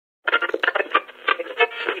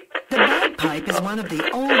bagpipe is one of the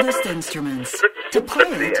oldest instruments. To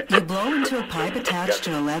play it, you blow into a pipe attached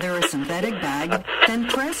to a leather or synthetic bag, then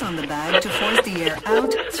press on the bag to force the air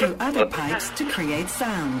out through other pipes to create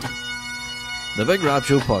sound. The Big Rab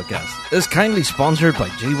Show podcast is kindly sponsored by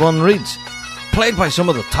G1 Reeds, played by some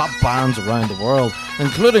of the top bands around the world,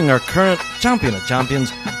 including our current champion of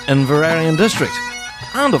champions, Inveraray District,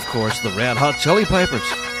 and of course the Red Hot Chili Peppers.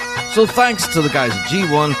 So thanks to the guys at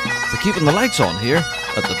G1 for keeping the lights on here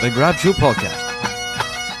at the Big Rab Show podcast.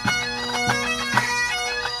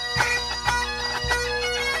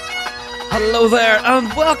 Hello there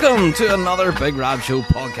and welcome to another Big Rab Show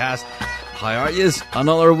podcast. How are yous?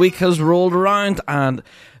 Another week has rolled around and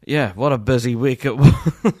yeah, what a busy week it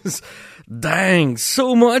was. Dang,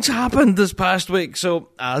 so much happened this past week. So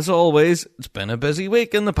as always, it's been a busy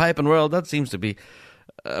week in the piping world. That seems to be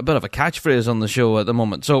a bit of a catchphrase on the show at the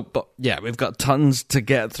moment. So, but yeah, we've got tons to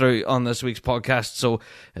get through on this week's podcast, so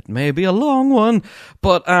it may be a long one.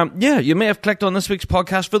 But yeah, you may have clicked on this week's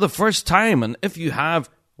podcast for the first time, and if you have,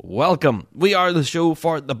 welcome. We are the show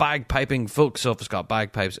for the bagpiping folks, so if it's got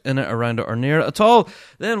bagpipes in it, around it, or near it at all,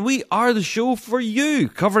 then we are the show for you,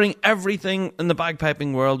 covering everything in the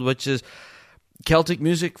bagpiping world, which is Celtic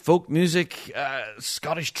music, folk music,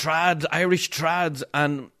 Scottish trad, Irish trad,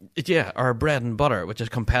 and yeah, our bread and butter, which is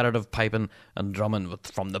competitive piping and drumming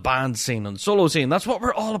from the band scene and solo scene. That's what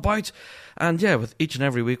we're all about. And yeah, with each and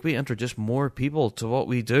every week, we introduce more people to what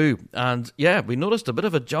we do. And yeah, we noticed a bit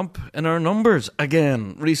of a jump in our numbers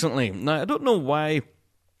again recently. Now, I don't know why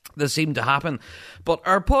this seemed to happen, but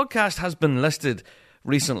our podcast has been listed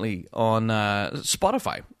recently on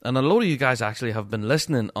Spotify, and a load of you guys actually have been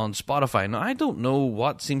listening on Spotify. Now, I don't know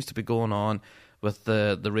what seems to be going on with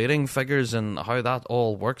the rating figures and how that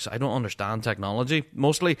all works. I don't understand technology,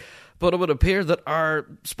 mostly, but it would appear that our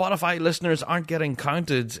Spotify listeners aren't getting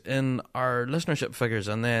counted in our listenership figures,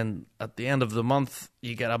 and then at the end of the month,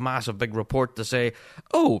 you get a massive big report to say,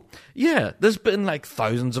 oh, yeah, there's been like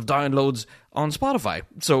thousands of downloads on Spotify.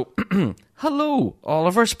 So, hello, all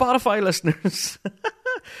of our Spotify listeners.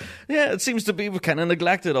 Yeah, it seems to be we've kind of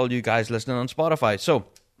neglected all you guys listening on Spotify. So,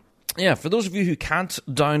 yeah, for those of you who can't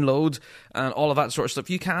download and all of that sort of stuff,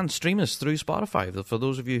 you can stream us through Spotify. For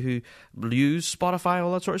those of you who use Spotify,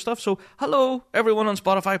 all that sort of stuff. So, hello, everyone on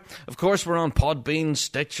Spotify. Of course, we're on Podbean,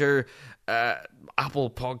 Stitcher,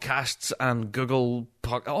 Apple Podcasts, and Google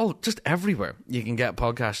just everywhere you can get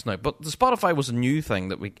podcasts now. But the Spotify was a new thing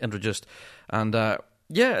that we introduced, and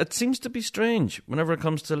yeah, it seems to be strange whenever it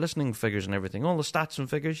comes to listening figures and everything. All the stats and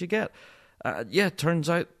figures you get. Yeah, it turns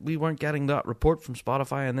out we weren't getting that report from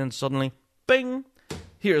Spotify, and then suddenly, bing,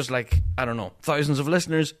 here's like, I don't know, thousands of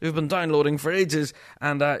listeners who've been downloading for ages,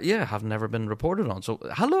 and yeah, have never been reported on. So,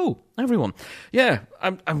 hello, everyone. Yeah,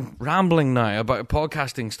 I'm rambling now about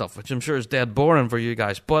podcasting stuff, which I'm sure is dead boring for you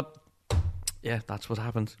guys, but yeah, that's what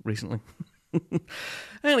happened recently.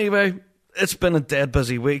 Anyway, it's been a dead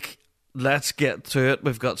busy week. Let's get to it.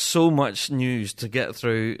 We've got so much news to get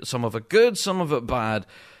through, some of it good, some of it bad.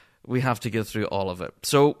 We have to get through all of it.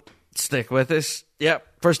 So, stick with us. Yeah,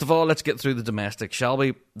 first of all, let's get through the domestic, shall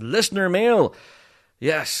we? Listener mail.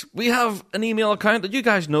 Yes, we have an email account that you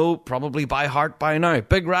guys know probably by heart by now.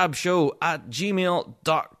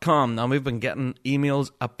 BigRabShow@gmail.com. Now, we've been getting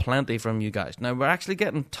emails aplenty from you guys. Now, we're actually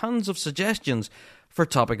getting tons of suggestions for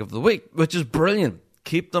topic of the week, which is brilliant.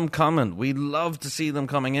 Keep them coming. We love to see them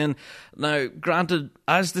coming in. Now, granted,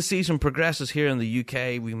 as the season progresses here in the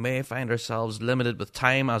UK, we may find ourselves limited with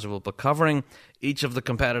time, as we'll be covering each of the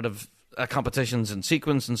competitive competitions in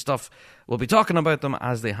sequence and stuff. We'll be talking about them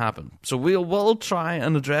as they happen. So we'll try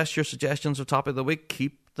and address your suggestions of topic of the week.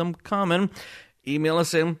 Keep them coming. Email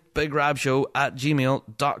us in,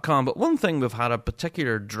 bigrabshow@gmail.com. But one thing we've had a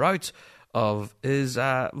particular drought of is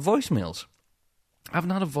voicemails. I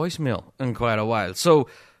haven't had a voicemail in quite a while. So,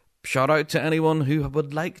 shout out to anyone who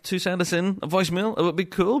would like to send us in a voicemail. It would be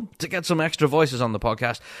cool to get some extra voices on the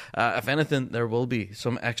podcast. If anything, there will be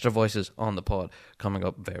some extra voices on the pod coming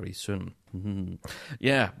up very soon.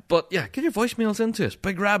 Yeah, but yeah, get your voicemails into us.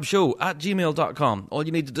 BigRabShow@gmail.com. All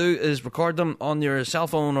you need to do is record them on your cell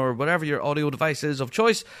phone or whatever your audio device is of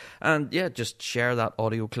choice. And yeah, just share that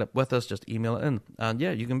audio clip with us. Just email it in. And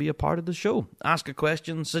yeah, you can be a part of the show. Ask a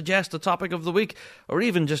question, suggest a topic of the week, or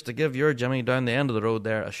even just to give your Jimmy down the end of the road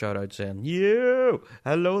there a shout out saying, "You,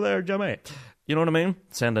 hello there, Jimmy." You know what I mean?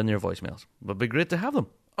 Send in your voicemails. It would be great to have them.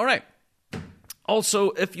 All right. Also,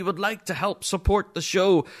 if you would like to help support the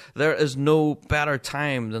show, there is no better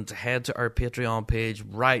time than to head to our Patreon page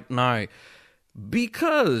right now,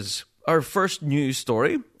 because our first news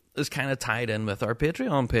story is kind of tied in with our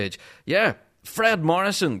Patreon page. Yeah, Fred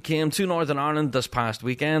Morrison came to Northern Ireland this past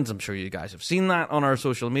weekend. I'm sure you guys have seen that on our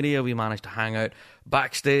social media. We managed to hang out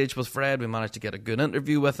backstage with Fred. We managed to get a good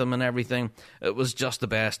interview with him and everything. It was just the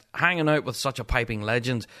best. Hanging out with such a piping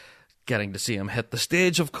legend. Getting to see him hit the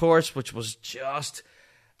stage, of course, which was just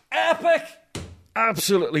epic.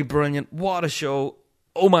 Absolutely brilliant. What a show.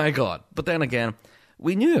 Oh my God. But then again,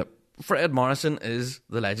 we knew it. Fred Morrison is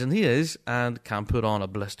the legend he is and can put on a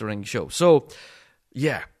blistering show. So,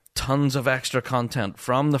 yeah, tons of extra content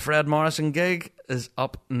from the Fred Morrison gig is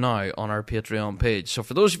up now on our Patreon page. So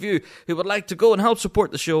for those of you who would like to go and help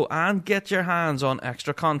support the show and get your hands on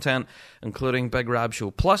extra content, including Big Rab Show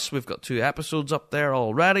Plus, we've got 2 episodes up there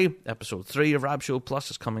already. Episode 3 of Rab Show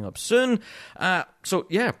Plus is coming up soon. So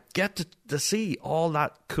yeah, get to see all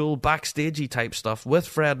that cool backstagey type stuff with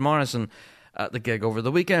Fred Morrison at the gig over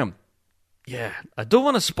the weekend. Yeah, I don't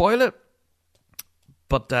want to spoil it,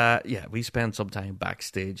 but yeah, we spent some time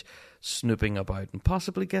backstage snooping about and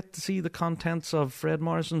possibly get to see the contents of Fred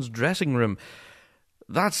Morrison's dressing room.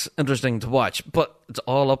 That's interesting to watch, but it's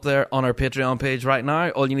all up there on our Patreon page right now.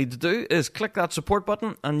 All you need to do is click that support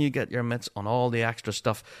button and you get your mitts on all the extra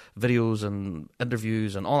stuff, videos and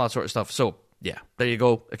interviews and all that sort of stuff. So yeah, there you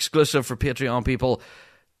go, exclusive for Patreon people.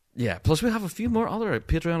 Yeah, plus we have a few more other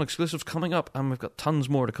Patreon exclusives coming up, and we've got tons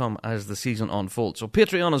more to come as the season unfolds. So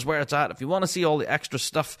Patreon is where it's at. If you want to see all the extra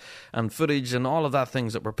stuff and footage and all of that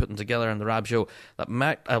things that we're putting together in the Rab Show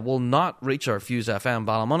that will not reach our Fuse FM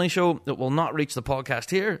Ballymoney show, it will not reach the podcast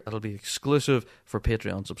here. It'll be exclusive for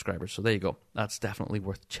Patreon subscribers. So there you go. That's definitely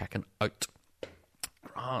worth checking out.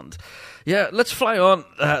 Grand. Yeah, let's fly on.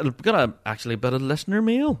 We've got a bit of listener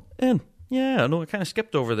mail in. Yeah, no, I kind of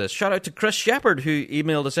skipped over this. Shout out to Chris Shepherd, who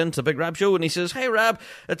emailed us into Big Rab Show, and he says, "Hey Rab,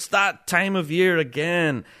 it's that time of year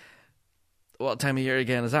again." What time of year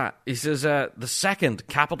again is that? He says, the second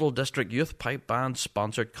Capital District Youth Pipe Band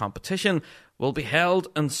sponsored competition will be held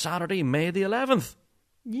on Saturday, May the 11th.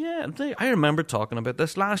 Yeah, I remember talking about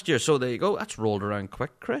this last year, so there you go. That's rolled around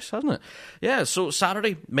quick, Chris, hasn't it? Yeah, so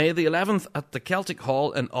Saturday, May the 11th at the Celtic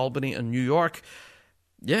Hall in Albany in New York.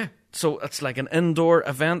 Yeah, so it's like an indoor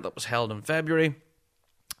event that was held in February. It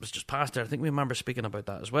was just past there. I think we remember speaking about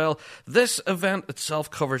that as well. This event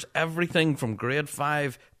itself covers everything from grade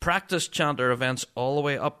 5 practice chanter events all the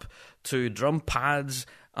way up to drum pads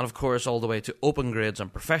and, of course, all the way to open grades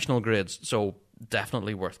and professional grades. So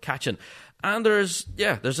definitely worth catching. And there's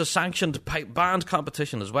a sanctioned pipe band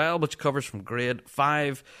competition as well, which covers from grade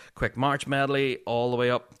 5 quick march medley all the way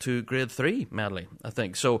up to grade 3 medley, I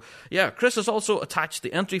think. So yeah, Chris has also attached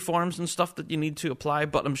the entry forms and stuff that you need to apply,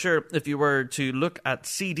 but I'm sure if you were to look at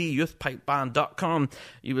cdyouthpipeband.com,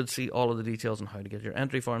 you would see all of the details on how to get your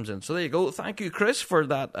entry forms in. So there you go. Thank you, Chris, for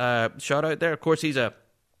that shout out there. Of course, he's a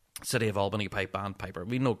City of Albany pipe band piper.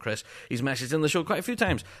 We know Chris. He's messaged in the show quite a few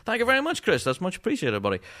times. Thank you very much, Chris. That's much appreciated,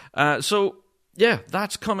 buddy. So, yeah,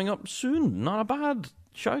 that's coming up soon. Not a bad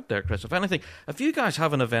shout there, Chris. If anything, if you guys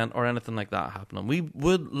have an event or anything like that happening, we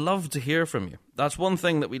would love to hear from you. That's one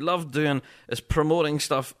thing that we love doing, is promoting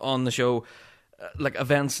stuff on the show, like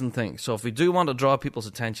events and things. So if we do want to draw people's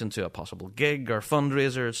attention to a possible gig or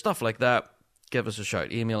fundraiser, stuff like that, give us a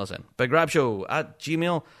shout. Email us in.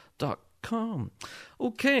 bigrabshow@gmail.com.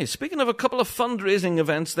 Okay, speaking of a couple of fundraising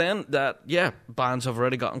events then, that, bands have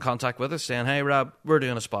already got in contact with us saying, "Hey Rab, we're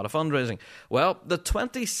doing a spot of fundraising." Well, the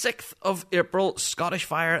 26th of April, Scottish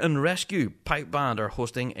Fire and Rescue Pipe Band are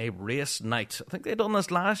hosting a race night. I think they done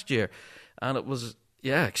this last year, and it was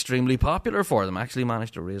extremely popular for them. Actually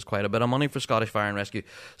managed to raise quite a bit of money for Scottish Fire and Rescue.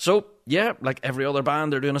 So, like every other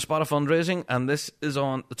band, they're doing a spot of fundraising, and this is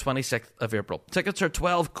on the 26th of April. Tickets are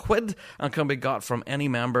 £12 and can be got from any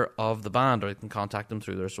member of the band, or you can contact them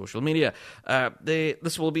through their social media.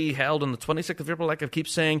 This will be held on the 26th of April, like I keep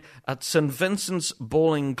saying, at St Vincent's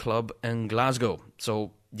Bowling Club in Glasgow.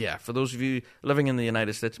 So, for those of you living in the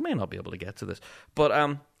United States, you may not be able to get to this. But,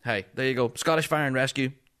 hey, there you go. Scottish Fire and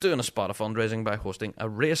Rescue doing a spot of fundraising by hosting a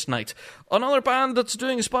race night. Another band that's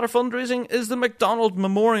doing a spot of fundraising is the MacDonald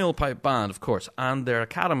Memorial Pipe Band, of course, and their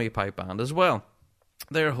Academy Pipe Band as well.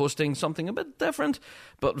 They're hosting something a bit different,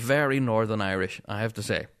 but very Northern Irish, I have to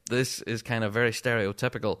say. This is kind of very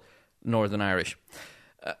stereotypical Northern Irish.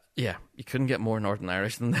 You couldn't get more Northern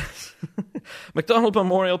Irish than this. MacDonald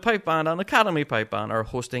Memorial Pipe Band and Academy Pipe Band are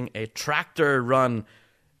hosting a tractor run.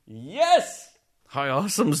 Yes! How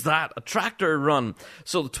awesome's that? A tractor run.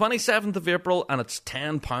 So the 27th of April, and it's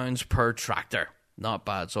 £10 per tractor. Not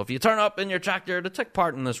bad. So if you turn up in your tractor to take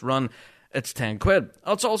part in this run, it's £10.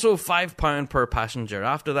 It's also £5 per passenger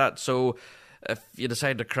after that. So if you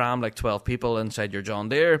decide to cram like 12 people inside your John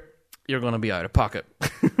Deere, you're going to be out of pocket.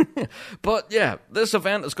 But this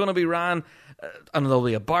event is going to be ran And there'll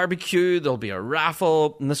be a barbecue, there'll be a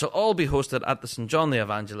raffle, and this will all be hosted at the St. John the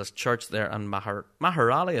Evangelist Church there in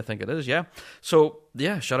Maharali, I think it is, yeah. So,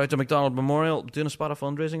 yeah, shout out to McDonald Memorial, doing a spot of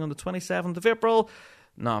fundraising on the 27th of April.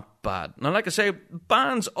 Not bad. Now, like I say,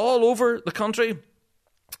 bands all over the country,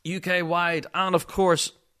 UK-wide, and of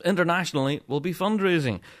course, internationally, will be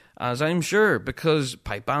fundraising, as I'm sure, because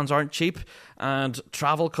pipe bands aren't cheap, and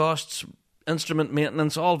travel costs, instrument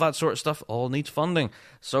maintenance, all that sort of stuff, all needs funding.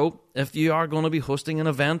 So, if you are going to be hosting an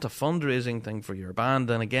event, a fundraising thing for your band,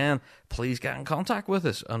 then again, please get in contact with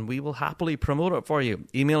us, and we will happily promote it for you.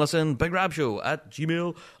 Email us in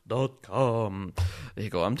bigrabshow@gmail.com. There you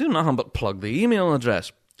go. I'm doing nothing but plug the email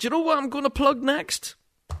address. Do you know what I'm going to plug next?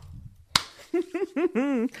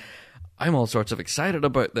 I'm all sorts of excited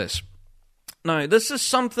about this. Now, this is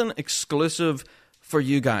something exclusive for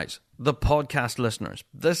you guys, the podcast listeners.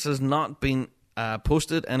 This has not been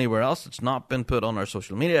posted anywhere else. It's not been put on our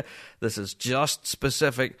social media. This is just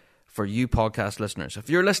specific for you podcast listeners. If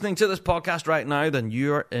you're listening to this podcast right now, then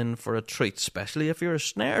you're in for a treat, especially if you're a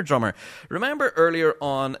snare drummer. Remember earlier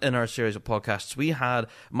on in our series of podcasts, we had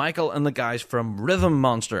Michael and the guys from Rhythm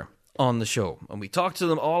Monster on the show, and we talked to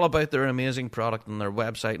them all about their amazing product and their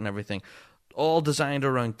website and everything, all designed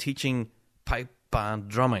around teaching pipe band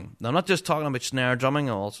drumming. Now, I'm not just talking about snare drumming,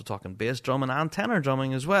 I'm also talking bass drumming and tenor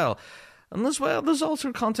drumming as well. And as well, there's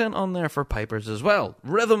also content on there for pipers as well.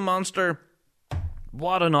 Rhythm Monster,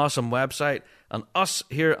 what an awesome website. And us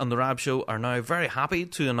here on The Rab Show are now very happy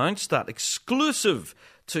to announce that exclusive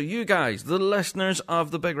to you guys, the listeners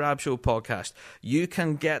of the Big Rab Show podcast, you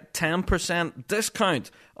can get 10% discount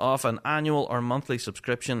off an annual or monthly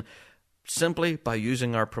subscription simply by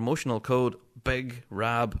using our promotional code Big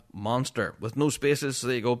Rab Monster with no spaces. So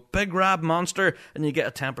there you go, Big Rab Monster, and you get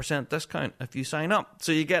a 10% discount if you sign up.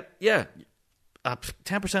 So you get, a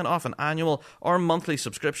 10% off an annual or monthly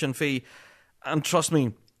subscription fee. And trust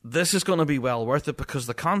me, this is going to be well worth it, because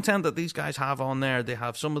the content that these guys have on there, they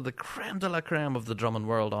have some of the creme de la creme of the drumming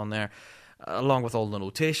world on there, along with all the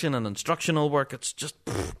notation and instructional work. It's just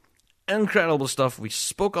incredible stuff. We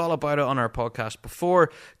spoke all about it on our podcast before.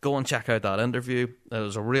 Go and check out that interview. It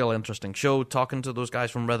was a real interesting show talking to those guys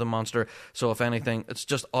from Rhythm Monster. So if anything, it's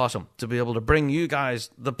just awesome to be able to bring you guys,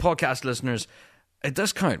 the podcast listeners, a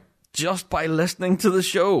discount just by listening to the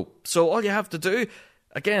show. So all you have to do,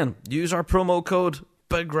 again, use our promo code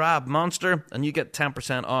Big Rab Monster, and you get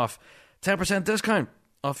 10% off. 10% discount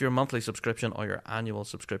off your monthly subscription or your annual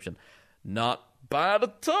subscription. Not bad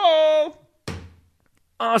at all.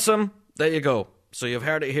 Awesome. There you go. So you've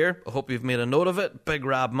heard it here. I hope you've made a note of it. Big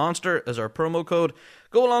Rab Monster is our promo code.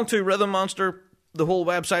 Go along to Rhythm Monster, the whole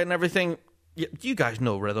website and everything. You guys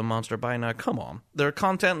know Rhythm Monster by now. Come on. Their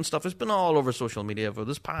content and stuff has been all over social media for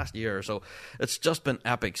this past year or so. It's just been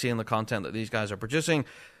epic seeing the content that these guys are producing.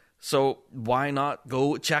 So why not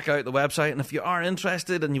go check out the website? And if you are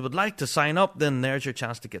interested and you would like to sign up, then there's your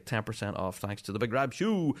chance to get 10% off thanks to the Big Rab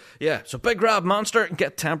Show. Yeah, so Big Rab Monster,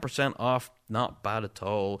 get 10% off. Not bad at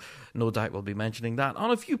all. No doubt we'll be mentioning that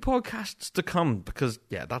on a few podcasts to come, because,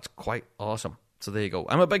 yeah, that's quite awesome. So there you go.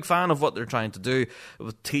 I'm a big fan of what they're trying to do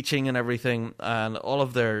with teaching and everything, and all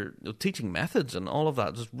of their teaching methods and all of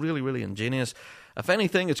that. Just really, really ingenious. If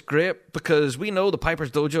anything, it's great, because we know the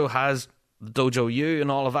Piper's Dojo has the Dojo U and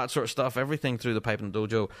all of that sort of stuff, everything through the Piping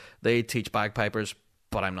Dojo. They teach bagpipers,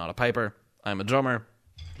 but I'm not a piper. I'm a drummer.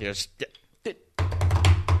 Here's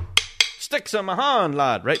sticks in my hand,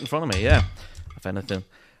 lad, right in front of me, yeah. If anything,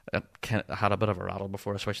 I had a bit of a rattle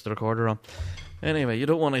before I switched the recorder on. Anyway, you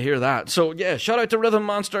don't want to hear that. So, yeah, shout out to Rhythm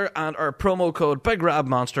Monster and our promo code Big Rab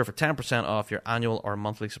Monster for 10% off your annual or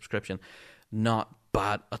monthly subscription. Not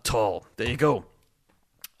bad at all. There you go.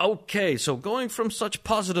 Okay, so going from such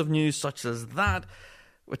positive news such as that,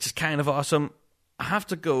 which is kind of awesome, I have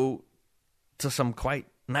to go to some quite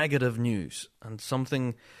negative news and some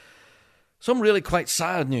really quite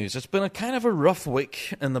sad news. It's been a kind of a rough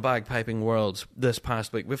week in the bagpiping world this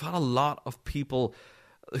past week. We've had a lot of people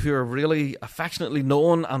who are really affectionately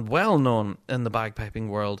known and well known in the bagpiping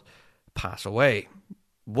world pass away.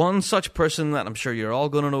 One such person that I'm sure you're all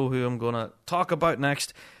going to know who I'm going to talk about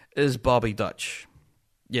next is Bobby Dutch.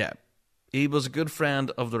 Yeah, he was a good friend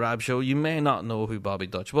of the Rab Show. You may not know who Bobby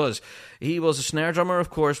Dutch was. He was a snare drummer, of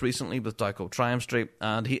course, recently with Dyko Triumph Street,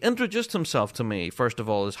 and he introduced himself to me, first of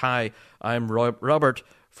all, as, "Hi, I'm Robert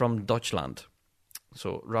from Deutschland."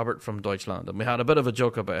 So, Robert from Deutschland. And we had a bit of a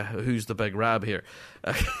joke about who's the Big Rab here.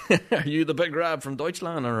 Are you the Big Rab from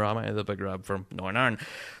Deutschland, or am I the Big Rab from Northern?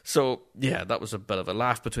 So, yeah, that was a bit of a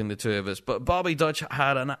laugh between the two of us. But Bobby Dutch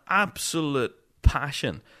had an absolute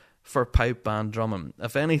passion for pipe band drumming.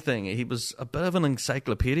 If anything, he was a bit of an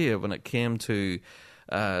encyclopedia when it came to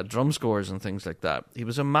drum scores and things like that. He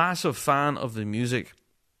was a massive fan of the music,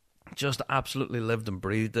 just absolutely lived and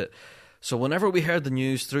breathed it. So whenever we heard the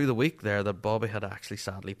news through the week there that Bobby had actually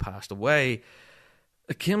sadly passed away,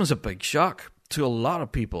 it came as a big shock to a lot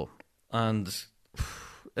of people. And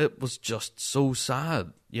it was just so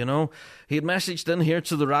sad, you know. He had messaged in here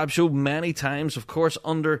to the Rab Show many times, of course,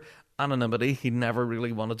 under anonymity. He never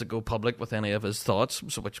really wanted to go public with any of his thoughts,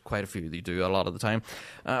 so which quite a few they do a lot of the time.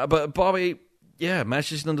 But Bobby,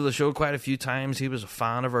 messaged into the show quite a few times. He was a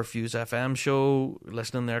fan of our Fuse FM show,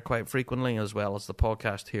 listening there quite frequently, as well as the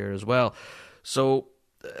podcast here as well. So,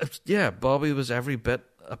 Bobby was every bit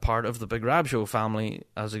a part of the Big Rab Show family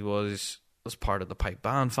as he was as part of the Pipe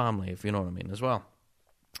Band family, if you know what I mean, as well.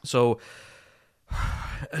 So,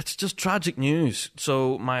 it's just tragic news.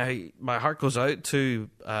 So my heart goes out to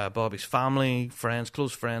Bobby's family, friends,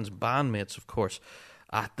 close friends, bandmates, of course,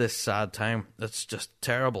 at this sad time. It's just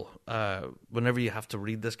terrible. Whenever you have to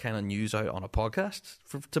read this kind of news out on a podcast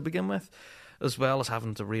to begin with, as well as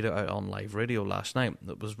having to read it out on live radio last night.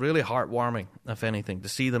 It was really heartwarming, if anything, to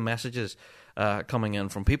see the messages coming in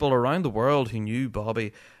from people around the world who knew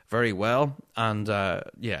Bobby very well. And, a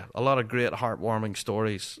lot of great heartwarming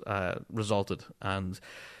stories resulted. And,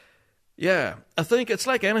 I think it's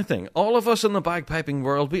like anything. All of us in the bagpiping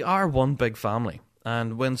world, we are one big family.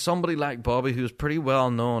 And when somebody like Bobby, who's pretty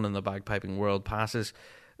well known in the bagpiping world, passes,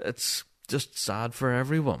 it's just sad for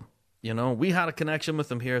everyone. You know, we had a connection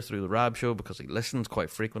with him here through the Rab Show because he listens quite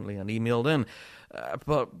frequently and emailed in.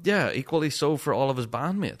 Equally so for all of his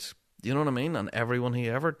bandmates. You know what I mean? And everyone he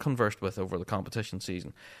ever conversed with over the competition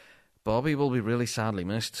season. Bobby will be really sadly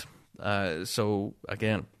missed. So,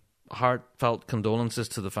 again, heartfelt condolences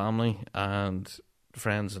to the family and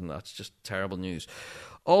friends, and that's just terrible news.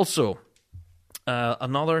 Also,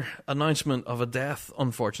 another announcement of a death,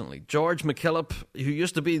 unfortunately. George McKillop, who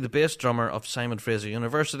used to be the bass drummer of Simon Fraser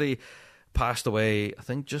University, passed away, I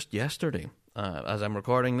think, just yesterday. As I'm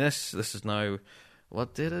recording this is now,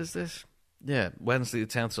 what date is this? Yeah, Wednesday the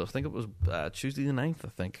 10th, so I think it was Tuesday the 9th, I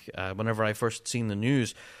think, whenever I first seen the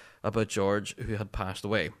news about George, who had passed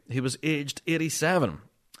away. He was aged 87.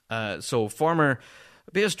 So former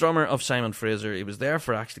bass drummer of Simon Fraser. He was there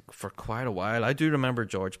for quite a while. I do remember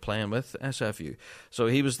George playing with SFU. So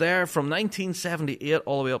he was there from 1978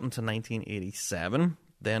 all the way up until 1987.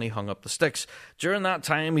 Then he hung up the sticks. During that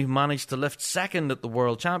time, he managed to lift second at the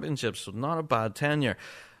World Championships, so not a bad tenure.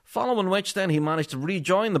 Following which, then, he managed to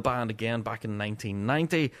rejoin the band again back in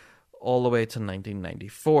 1990, all the way to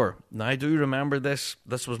 1994. Now, I do remember this.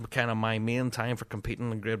 This was kind of my main time for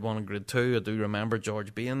competing in Grade 1 and Grade 2. I do remember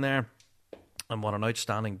George being there. And what an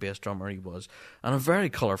outstanding bass drummer he was. And a very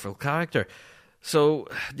colourful character. So,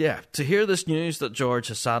 to hear this news that George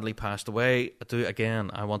has sadly passed away,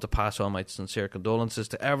 I want to pass on my sincere condolences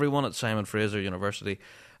to everyone at Simon Fraser University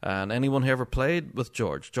and anyone who ever played with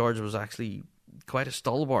George. George was actually quite a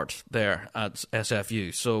stalwart there at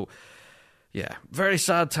SFU. So, very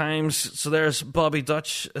sad times. So there's Bobby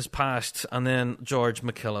Dutch has passed, and then George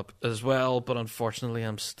McKillop as well. But unfortunately,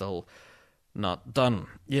 I'm still not done.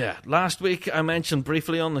 Last week I mentioned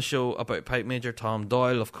briefly on the show about Pipe Major Tom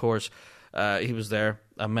Doyle, of course. He was there,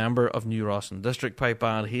 a member of New Rosslyn District Pipe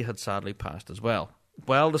Band. He had sadly passed as well.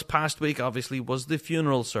 Well, this past week, obviously, was the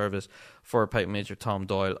funeral service for Pipe Major Tom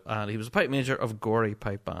Doyle, and he was a Pipe Major of Gorey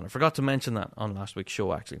Pipe Band. I forgot to mention that on last week's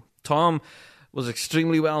show, actually. Tom was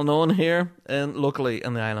extremely well known here, locally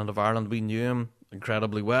in the island of Ireland. We knew him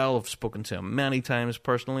incredibly well. I've spoken to him many times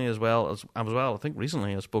personally as well. I think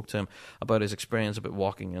recently I spoke to him about his experience about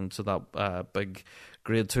walking into that big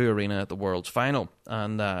Grade 2 arena at the World's Final.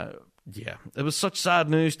 And it was such sad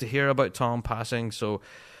news to hear about Tom passing, so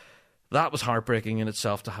that was heartbreaking in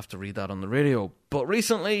itself to have to read that on the radio. But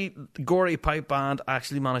recently, the Gorey Pipe Band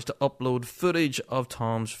actually managed to upload footage of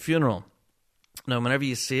Tom's funeral. Now, whenever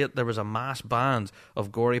you see it, there was a mass band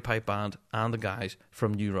of Gorey Pipe Band and the guys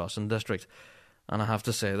from New Rosslyn District. And I have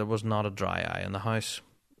to say, there was not a dry eye in the house.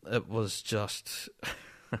 It was just...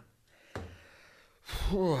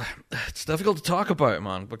 It's difficult to talk about,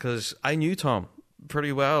 man, because I knew Tom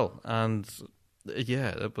pretty well. And,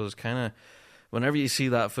 it was kind of... Whenever you see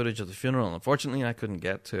that footage of the funeral, unfortunately, I couldn't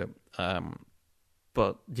get to it.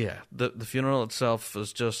 But, the funeral itself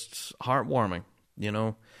was just heartwarming, you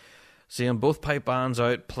know. Seeing both pipe bands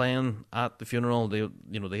out playing at the funeral, they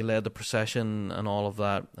led the procession and all of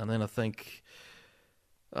that. And then I think...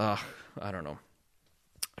 I don't know.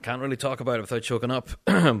 I can't really talk about it without choking up.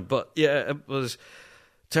 But it was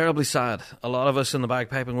terribly sad. A lot of us in the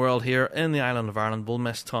bagpiping world here in the island of Ireland will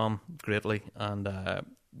miss Tom greatly. And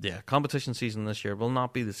competition season this year will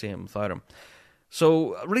not be the same without him.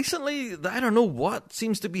 So recently, I don't know what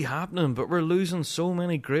seems to be happening, but we're losing so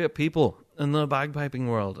many great people in the bagpiping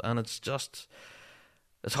world, and it's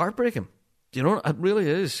heartbreaking. You know, it really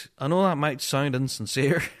is. I know that might sound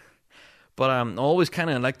insincere, but I always kind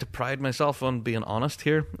of like to pride myself on being honest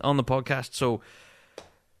here on the podcast. So,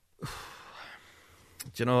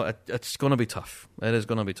 you know, it's going to be tough. It is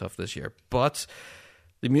going to be tough this year, but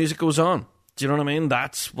the music goes on. Do you know what I mean?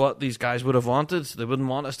 That's what these guys would have wanted. They wouldn't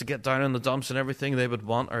want us to get down in the dumps and everything. They would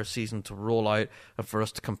want our season to roll out and for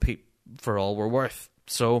us to compete for all we're worth.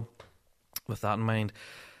 So, with that in mind,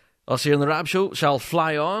 us here in the Rab Show shall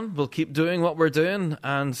fly on. We'll keep doing what we're doing,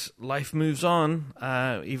 and life moves on,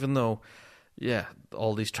 even though, yeah,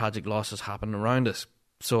 all these tragic losses happen around us.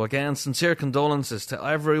 So again, sincere condolences to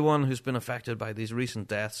everyone who's been affected by these recent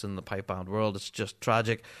deaths in the pipe band world. It's just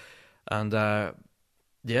tragic. And,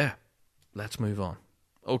 yeah, let's move on.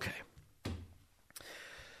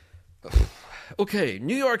 Okay,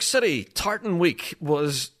 New York City Tartan Week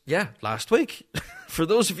was, last week. For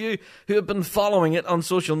those of you who have been following it on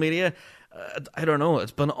social media, I don't know,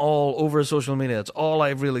 it's been all over social media. It's all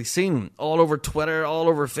I've really seen. All over Twitter, all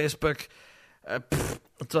over Facebook. I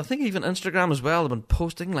think even Instagram as well have been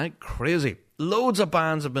posting like crazy. Loads of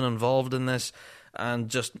bands have been involved in this, and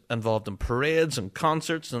just involved in parades and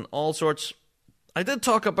concerts and all sorts. I did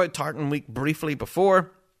talk about Tartan Week briefly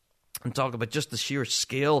before, and talk about just the sheer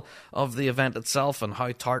scale of the event itself, and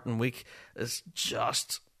how Tartan Week is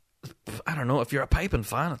just, I don't know, if you're a piping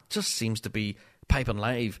fan, it just seems to be Piping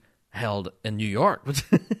Live held in New York.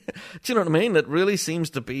 Do you know what I mean? It really seems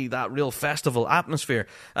to be that real festival atmosphere.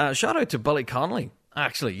 Shout out to Billy Connolly.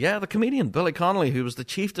 Actually, yeah, the comedian Billy Connolly, who was the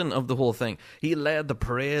chieftain of the whole thing. He led the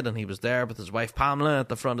parade, and he was there with his wife Pamela at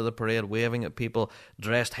the front of the parade, waving at people,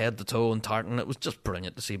 dressed head to toe in tartan. It was just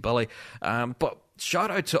brilliant to see Billy. But shout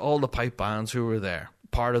out to all the pipe bands who were there,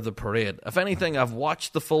 part of the parade. If anything, I've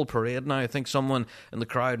watched the full parade now. I think someone in the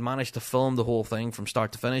crowd managed to film the whole thing from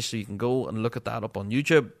start to finish, so you can go and look at that up on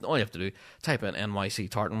YouTube. All you have to do, type in NYC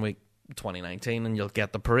Tartan Week 2019 and you'll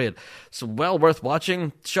get the parade. So well worth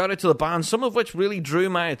watching. Shout out to the bands, some of which really drew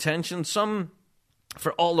my attention, some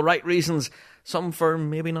for all the right reasons, some for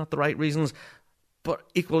maybe not the right reasons, but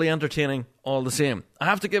equally entertaining all the same. I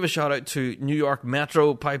have to give a shout out to New York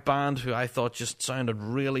Metro Pipe Band, who I thought just sounded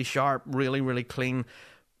really sharp, really, really clean,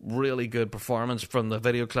 really good performance from the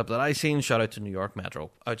video clip that I seen. Shout out to New York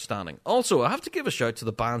Metro. Outstanding. Also, I have to give a shout to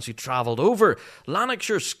the bands who travelled over.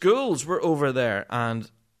 Lanarkshire Schools were over there,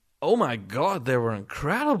 and oh my God, they were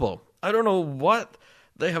incredible. I don't know what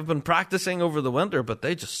they have been practicing over the winter, but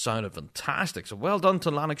they just sounded fantastic. So well done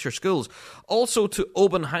to Lanarkshire Schools. Also to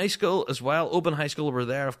Oban High School as well. Oban High School were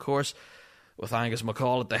there, of course, with Angus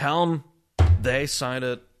McCall at the helm. They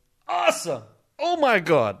sounded awesome. Oh my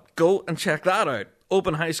God. Go and check that out.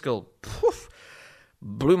 Oban High School. Poof,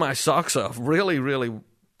 blew my socks off. Really, really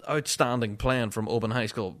outstanding playing from Oban High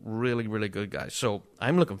School. Really, really good guys. So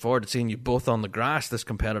I'm looking forward to seeing you both on the grass this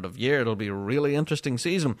competitive year. It'll be a really interesting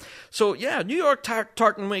season. So yeah, New York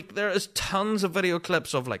Tartan Week, there is tons of video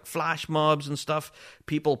clips of like flash mobs and stuff,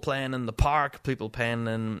 people playing in the park, people playing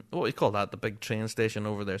in, what do you call that, the big train station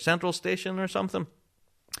over there, Central Station or something.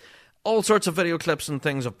 All sorts of video clips and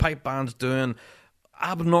things of pipe bands doing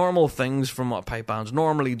abnormal things from what pipe bands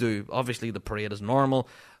normally do. Obviously the parade is normal,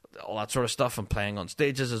 all that sort of stuff, and playing on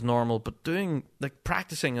stages is normal, but doing, like,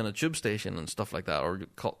 practicing in a tube station and stuff like that, or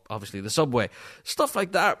obviously the subway, stuff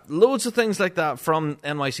like that, loads of things like that from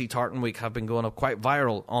NYC Tartan Week have been going up quite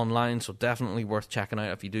viral online, so definitely worth checking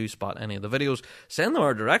out. If you do spot any of the videos, send them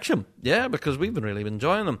our direction, yeah, because we've been really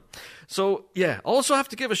enjoying them. So yeah, also have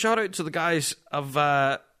to give a shout out to the guys of,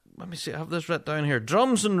 let me see, I have this written down here,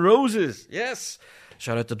 Drums and Roses, yes.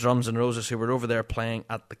 Shout out to Drums and Roses, who were over there playing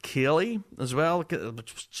at the Cayley as well, which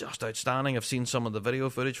was just outstanding. I've seen some of the video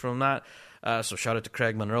footage from that. So shout out to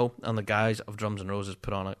Craig Monroe and the guys of Drums and Roses,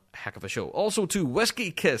 put on a heck of a show. Also to Whiskey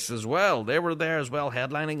Kiss as well. They were there as well,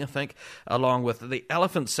 headlining, I think, along with the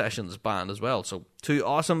Elephant Sessions band as well. So two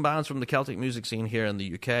awesome bands from the Celtic music scene here in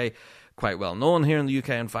the UK. Quite well known here in the UK,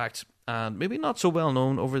 in fact. And maybe not so well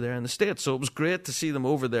known over there in the States. So it was great to see them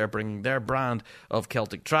over there bringing their brand of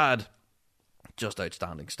Celtic trad. Just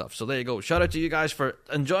outstanding stuff. So there you go. Shout out to you guys for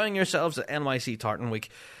enjoying yourselves at NYC Tartan Week.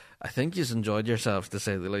 I think you've enjoyed yourselves, to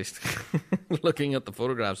say the least, looking at the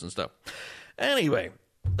photographs and stuff. Anyway,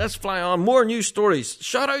 let's fly on. More news stories.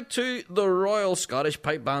 Shout out to the Royal Scottish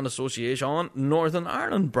Pipe Band Association Northern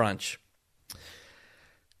Ireland branch.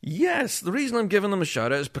 Yes, the reason I'm giving them a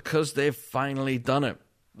shout out is because they've finally done it.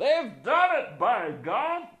 They've done it, by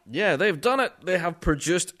God! Yeah, they've done it. They have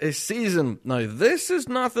produced a season. Now, this is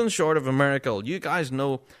nothing short of a miracle. You guys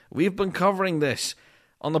know we've been covering this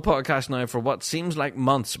on the podcast now for what seems like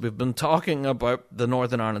months. We've been talking about the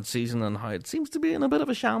Northern Ireland season and how it seems to be in a bit of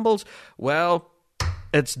a shambles. Well,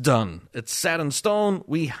 it's done. It's set in stone.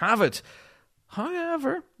 We have it.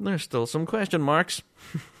 However, there's still some question marks.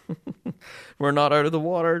 We're not out of the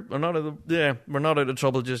water. We're not out of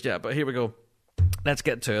trouble just yet. But here we go. Let's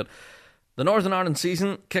get to it. The Northern Ireland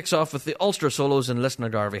season kicks off with the Ulster Solos in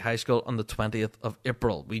Lisnagarvey High School on the 20th of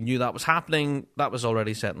April. We knew that was happening. That was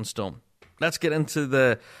already set in stone. Let's get into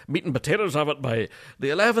the meat and potatoes of it. By the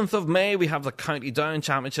 11th of May, we have the County Down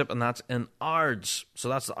Championship, and that's in Ards. So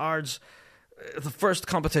that's the Ards, the first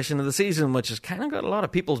competition of the season, which has kind of got a lot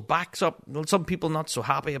of people's backs up. Some people not so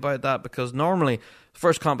happy about that, because normally the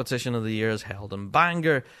first competition of the year is held in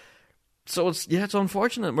Bangor. So it's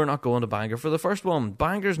unfortunate we're not going to Bangor for the first one.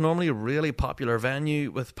 Bangor's normally a really popular venue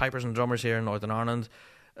with pipers and drummers here in Northern Ireland.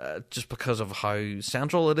 Just because of how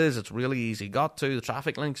central it is. It's really easy got to, the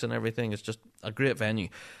traffic links and everything. It's just a great venue.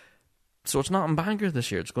 So it's not in Bangor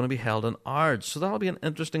this year. It's going to be held in Ards. So that'll be an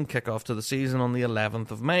interesting kickoff to the season on the 11th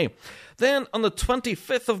of May. Then on the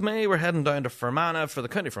 25th of May, we're heading down to Fermanagh for the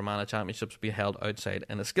County Fermanagh Championships to be held outside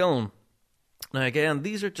Enniskillen. Now again,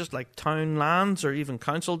 these are just like town lands or even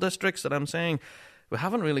council districts that I'm saying. We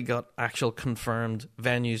haven't really got actual confirmed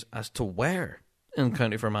venues as to where in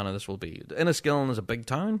County Fermanagh this will be. Enniskillen is a big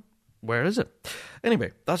town. Where is it?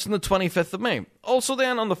 Anyway, that's on the 25th of May. Also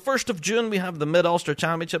then, on the 1st of June, we have the Mid-Ulster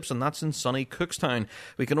Championships, and that's in sunny Cookstown.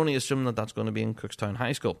 We can only assume that that's going to be in Cookstown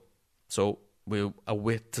High School. So we'll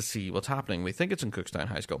await to see what's happening. We think it's in Cookstown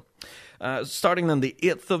High School. Starting then the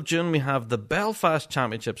 8th of June, we have the Belfast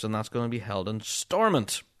Championships, and that's going to be held in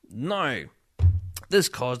Stormont. Now, this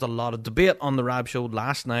caused a lot of debate on the Rab Show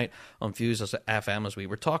last night on Fuse FM as we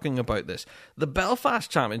were talking about this. The Belfast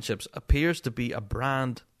Championships appears to be a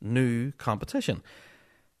brand new competition.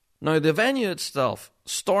 Now, the venue itself,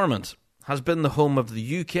 Stormont, has been the home of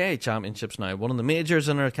the UK Championships now, one of the majors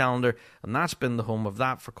in our calendar, and that's been the home of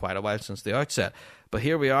that for quite a while since the outset. But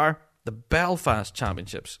here we are, the Belfast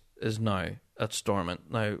Championships is now at Stormont.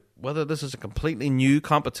 Now, whether this is a completely new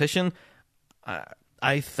competition,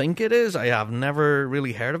 I think it is. I have never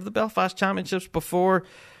really heard of the Belfast Championships before,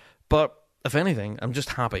 but if anything, I'm just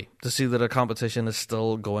happy to see that a competition is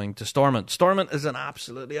still going to Stormont. Stormont is an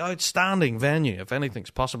absolutely outstanding venue. If anything, it's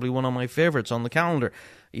possibly one of my favourites on the calendar.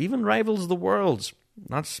 Even rivals the Worlds.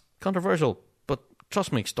 That's controversial, but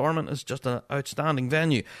trust me, Stormont is just an outstanding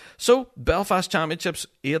venue. So, Belfast Championships,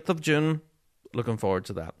 8th of June. Looking forward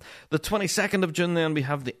to that. The 22nd of June then, we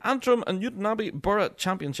have the Antrim and Newtownabbey Borough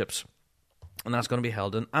Championships. And that's going to be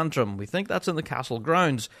held in Antrim. We think that's in the Castle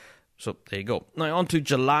Grounds. So there you go. Now on to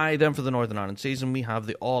July then for the Northern Ireland season. We have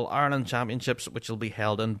the All-Ireland Championships, which will be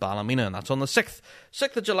held in Ballymena. And that's on the 6th.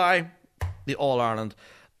 6th of July, the All-Ireland.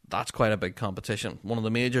 That's quite a big competition. One of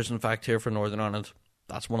the majors, in fact, here for Northern Ireland.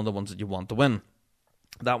 That's one of the ones that you want to win.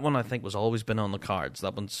 That one, I think, was always been on the cards.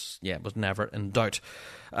 That one's, was never in doubt.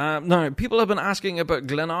 Now, people have been asking about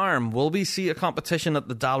Glenarm. Will we see a competition at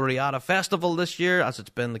the Dalriada Festival this year, as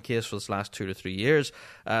it's been the case for the last 2 to 3 years?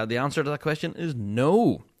 The answer to that question is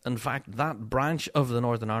no. In fact, that branch of the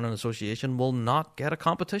Northern Ireland Association will not get a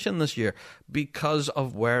competition this year because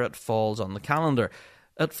of where it falls on the calendar.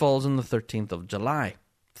 It falls on the 13th of July.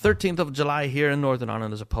 13th of July here in Northern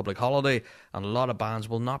Ireland is a public holiday, and a lot of bands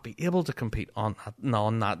will not be able to compete on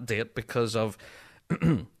that date because of,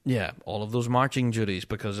 all of those marching duties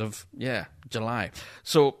because of, July.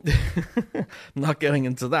 So, not getting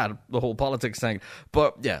into that, the whole politics thing.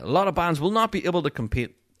 But, a lot of bands will not be able to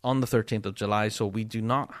compete on the 13th of July, so we do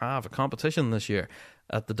not have a competition this year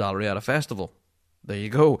at the Dalriada Festival. There you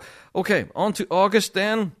go. Okay, on to August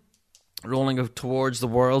then. Rolling towards the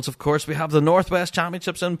Worlds, of course, we have the Northwest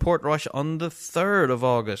Championships in Portrush on the 3rd of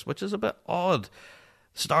August, which is a bit odd.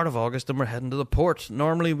 Start of August and we're heading to the port.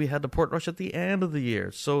 Normally we head to Portrush at the end of the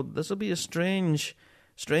year, so this will be a strange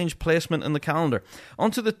placement in the calendar.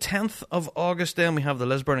 On to the 10th of August then, we have the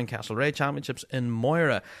Lisburn and Castlereagh Championships in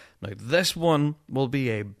Moira. Now this one will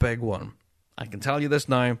be a big one. I can tell you this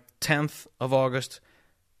now, 10th of August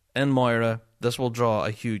in Moira. This will draw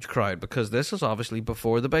a huge crowd because this is obviously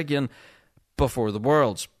before the big one, before the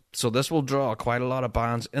Worlds. So this will draw quite a lot of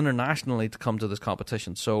bands internationally to come to this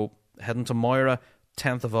competition. So heading to Moira,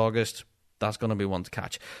 10th of August, that's going to be one to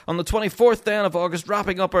catch. On the 24th then of August,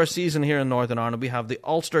 wrapping up our season here in Northern Ireland, we have the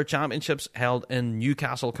Ulster Championships held in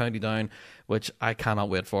Newcastle, County Down, which I cannot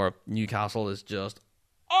wait for. Newcastle is just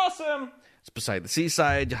awesome. It's beside the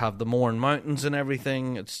seaside. You have the Mourne Mountains and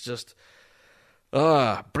everything. It's just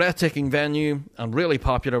breathtaking venue and really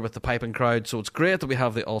popular with the piping crowd. So it's great that we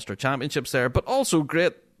have the Ulster Championships there, but also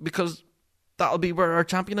great because that'll be where our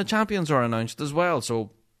Champion of Champions are announced as well.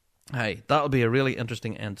 So hey, that'll be a really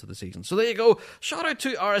interesting end to the season. So there you go. Shout out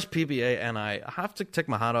to RSPBA, and I have to take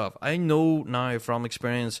my hat off. I know now from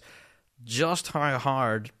experience just how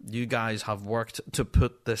hard you guys have worked to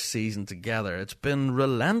put this season together. It's been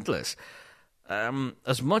relentless.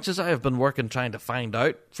 As much as I have been working trying to find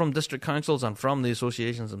out from district councils and from the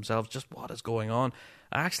associations themselves just what is going on,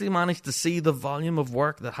 I actually managed to see the volume of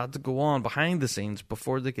work that had to go on behind the scenes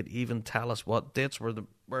before they could even tell us what dates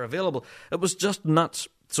were available. It was just nuts.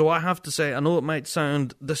 So I have to say, I know it might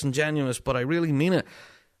sound disingenuous, but I really mean it.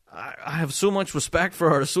 I have so much respect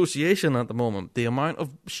for our association at the moment. The amount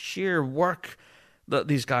of sheer work that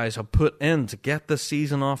these guys have put in to get this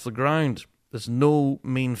season off the ground is no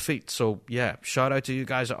mean feat. So, yeah, shout out to you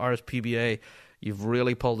guys at RSPBA. You've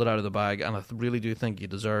really pulled it out of the bag, and I really do think you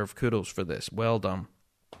deserve kudos for this. Well done.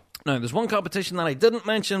 Now, there's one competition that I didn't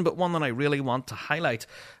mention, but one that I really want to highlight,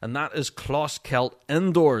 and that is Closkelt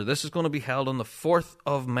Indoor. This is going to be held on the 4th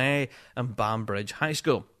of May in Banbridge High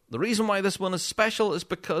School. The reason why this one is special is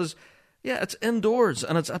because, yeah, it's indoors,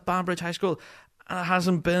 and it's at Banbridge High School. And it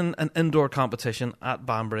hasn't been an indoor competition at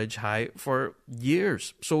Banbridge High for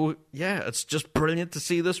years. So, yeah, it's just brilliant to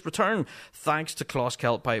see this return, thanks to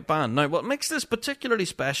Closkelt Pipe Band. Now, what makes this particularly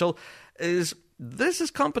special is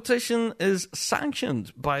this competition is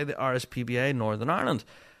sanctioned by the RSPBA Northern Ireland.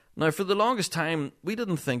 Now, for the longest time, we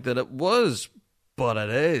didn't think that it was, but it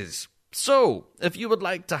is. So, if you would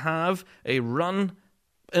like to have a run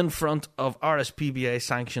in front of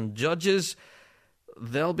RSPBA-sanctioned judges,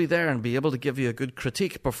 they'll be there and be able to give you a good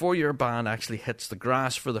critique before your band actually hits the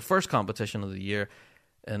grass for the first competition of the year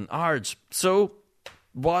in Ards. So,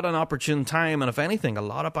 what an opportune time, and if anything, a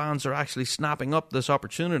lot of bands are actually snapping up this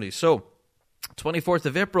opportunity. So, 24th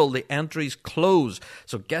of April, the entries close.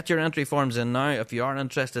 So get your entry forms in now if you are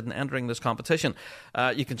interested in entering this competition.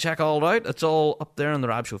 You can check all out. It's all up there on the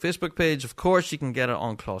Rab Show Facebook page. Of course, you can get it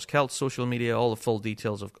on Closkelt's social media. All the full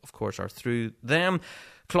details, of course, are through them.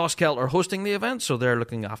 Closkelt are hosting the event, so they're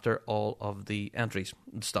looking after all of the entries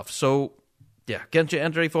and stuff. So, yeah, get your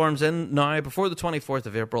entry forms in now before the 24th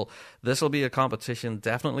of April. This will be a competition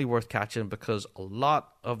definitely worth catching because a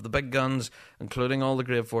lot of the big guns, including all the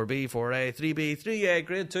grade 4B, 4A, 3B, 3A,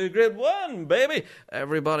 grade 2, grade 1, baby,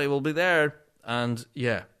 everybody will be there. And,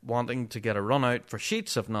 yeah, wanting to get a run out for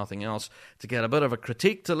sheets, if nothing else, to get a bit of a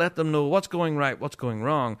critique to let them know what's going right, what's going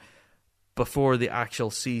wrong before the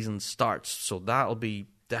actual season starts. So that'll be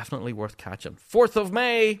definitely worth catching. 4th of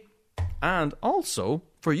May. And also,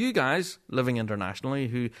 for you guys living internationally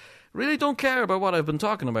who really don't care about what I've been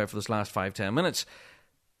talking about for this last 5-10 minutes,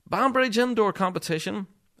 Banbridge Indoor Competition,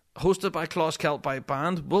 hosted by Closkelt Pipe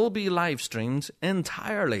Band, will be live streamed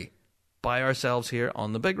entirely by ourselves here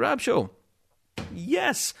on the Big Rab Show.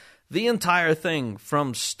 Yes, the entire thing,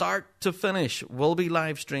 from start to finish, will be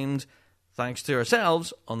live streamed thanks to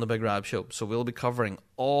ourselves on the Big Rab Show. So we'll be covering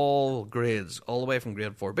all grades, all the way from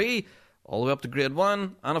grade 4B, all the way up to grade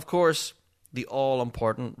 1, and of course, the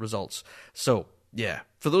all-important results. So, yeah,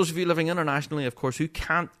 for those of you living internationally, of course, who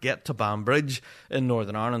can't get to Banbridge in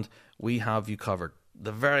Northern Ireland, we have you covered.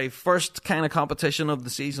 The very first kind of competition of the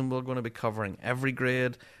season, we're going to be covering every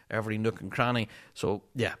grade, every nook and cranny. So,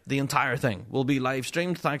 yeah, the entire thing will be live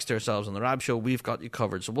streamed thanks to ourselves on the Rab Show. We've got you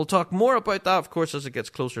covered. So we'll talk more about that, of course, as it gets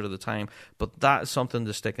closer to the time. But that is something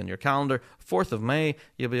to stick in your calendar. 4th of May,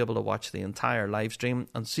 you'll be able to watch the entire live stream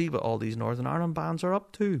and see what all these Northern Ireland bands are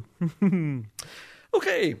up to.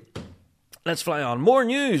 Okay. Let's fly on. More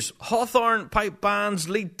news. Hawthorne Pipe Band's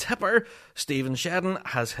lead tipper, Stephen Shedden,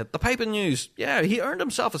 has hit the piping news. Yeah, he earned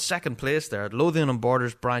himself a second place there at Lothian and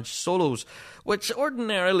Borders Branch Solos, which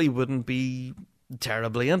ordinarily wouldn't be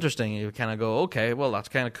terribly interesting. You kind of go, okay, well, that's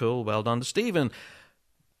kind of cool. Well done to Stephen.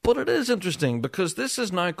 But it is interesting because this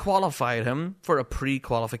has now qualified him for a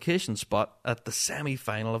pre-qualification spot at the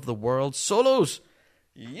semi-final of the World Solos.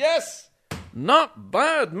 Yes! Not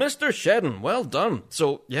bad, Mr. Shedden. Well done.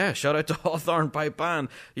 So, yeah, shout out to Hawthorne Pipe Band.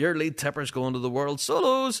 Your lead tipper's going to the World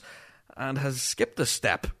Solos and has skipped a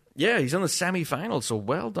step. Yeah, he's in the semi-final, so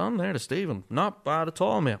well done there to Stephen. Not bad at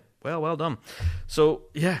all, mate. Well done. So,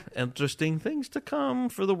 yeah, interesting things to come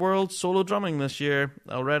for the World Solo Drumming this year.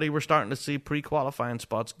 Already we're starting to see pre-qualifying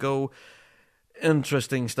spots go.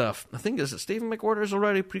 Interesting stuff. I think, is it Stephen McWhirter's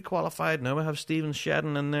already pre-qualified? Now we have Stephen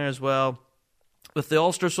Shedden in there as well. With the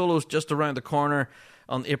Ulster Solos just around the corner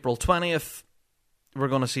on April 20th, we're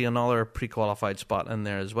going to see another pre-qualified spot in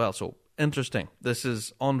there as well. So, interesting. This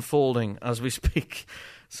is unfolding as we speak.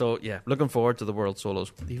 So, yeah, looking forward to the World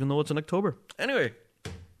Solos, even though it's in October. Anyway,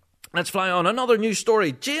 Let's fly on. Another news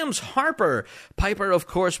story. James Harper, Piper, of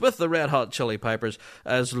course, with the Red Hot Chili Peppers,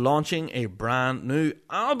 is launching a brand new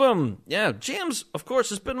album. Yeah, James, of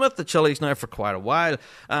course, has been with the Chili's now for quite a while.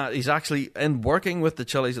 He's actually working with the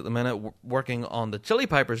Chili's at the minute, working on the Chili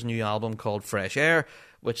Peppers' new album called Fresh Air,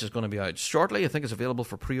 which is going to be out shortly. I think it's available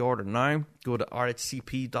for pre-order now. Go to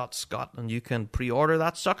rhcp.scot and you can pre-order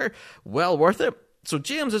that sucker. Well worth it. So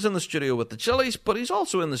James is in the studio with the Chili's, but he's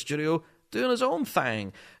also in the studio doing his own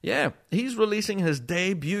thing. Yeah, he's releasing his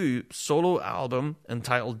debut solo album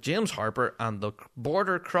entitled James Harper and the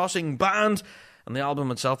Border Crossing Band. And the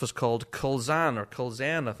album itself is called Culzean, or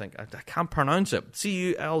Culzean, I think. I can't pronounce it.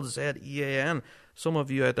 Culzean. Some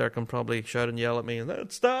of you out there can probably shout and yell at me,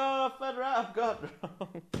 that stuff that I've got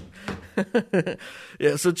wrong.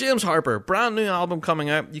 Yeah, so James Harper, brand new album coming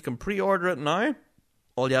out. You can pre-order it now.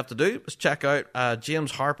 All you have to do is check out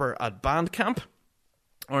James Harper at Bandcamp.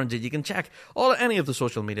 Or indeed, you can check any of the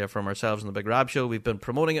social media from ourselves in the Big Rab Show. We've been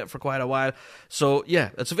promoting it for quite a while. So, yeah,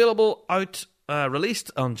 it's available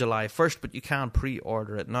released on July 1st, but you can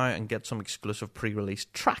pre-order it now and get some exclusive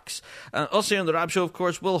pre-released tracks. Us here on the Rab Show, of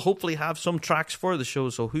course, will hopefully have some tracks for the show,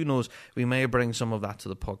 so who knows, we may bring some of that to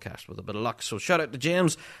the podcast with a bit of luck. So shout out to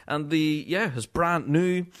James and his brand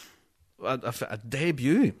new a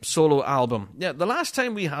debut solo album. Yeah, the last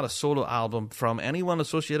time we had a solo album from anyone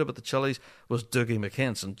associated with the Chili's was Dougie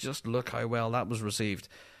McKinson. Just look how well that was received.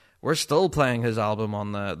 We're still playing his album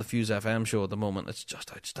on the Fuse FM show at the moment. It's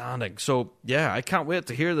just outstanding. So, yeah, I can't wait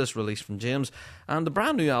to hear this release from James. And the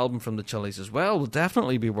brand new album from the Chili's as well will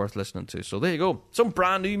definitely be worth listening to. So there you go. Some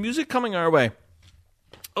brand new music coming our way.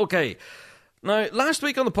 Okay. Now, last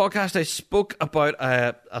week on the podcast, I spoke about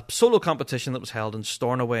a solo competition that was held in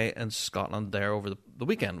Stornoway in Scotland there over the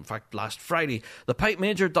weekend. In fact, last Friday, the Pipe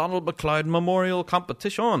Major Donald MacLeod Memorial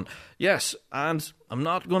Competition. Yes, and I'm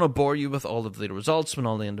not going to bore you with all of the results from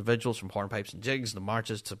all the individuals from hornpipes and jigs, the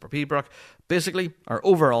marches to Perpeabrook. Basically, our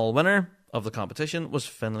overall winner of the competition was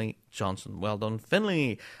Finlay Johnson. Well done,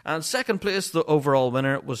 Finlay. And second place, the overall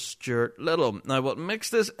winner, was Stuart Little. Now, what makes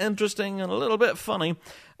this interesting and a little bit funny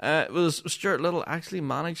was Stuart Little actually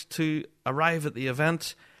managed to arrive at the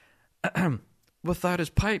event without his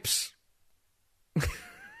pipes.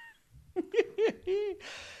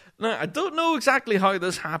 Now, I don't know exactly how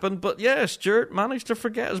this happened, but yeah, Stuart managed to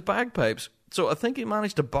forget his bagpipes. So I think he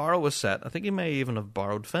managed to borrow a set. I think he may even have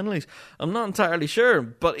borrowed Finlay's. I'm not entirely sure.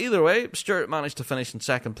 But either way, Stuart managed to finish in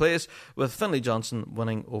second place, with Finlay Johnson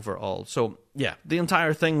winning overall. So, yeah, the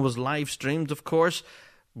entire thing was live streamed, of course.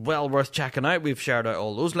 Well worth checking out. We've shared out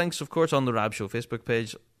all those links, of course, on the Rab Show Facebook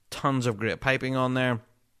page. Tons of great piping on there.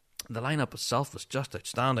 The lineup itself was just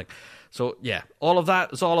outstanding. So, yeah, all of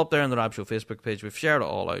that is all up there on the Rab Show Facebook page. We've shared it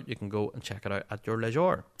all out. You can go and check it out at your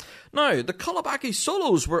leisure. Now, the Culabaki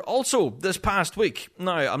solos were also this past week.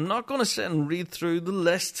 Now, I'm not going to sit and read through the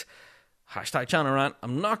list. Hashtag Channel Rant.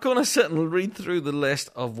 I'm not going to sit and read through the list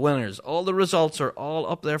of winners. All the results are all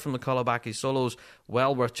up there from the Culabaki solos.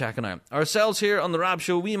 Well worth checking out. Ourselves here on the Rab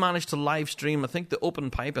Show, we managed to live stream, I think, the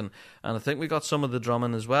open piping, and I think we got some of the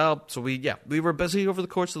drumming as well. So we were busy over the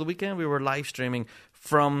course of the weekend. We were live streaming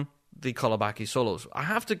from the Culabaki solos. I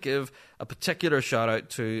have to give a particular shout out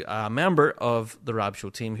to a member of the Rab Show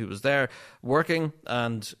team who was there working,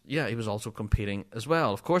 and yeah, he was also competing as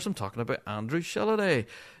well. Of course, I'm talking about Andrew Shilladay.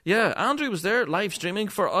 Yeah, Andrew was there live streaming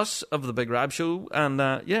for us of the Big Rab Show, and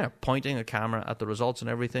pointing a camera at the results and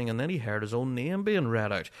everything, and then he heard his own name being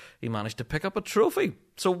read out. He managed to pick up a trophy.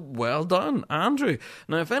 So well done, Andrew.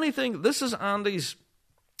 Now, if anything, this is Andy's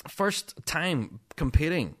first time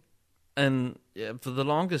competing for the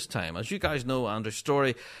longest time. As you guys know, Andrew's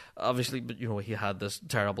story, obviously, but he had this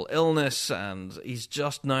terrible illness, and he's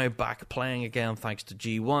just now back playing again thanks to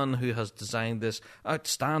G1, who has designed this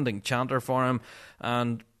outstanding chanter for him,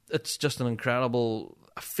 and it's just an incredible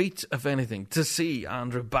feat, if anything, to see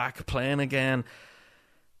Andrew back playing again.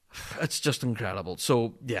 It's just incredible.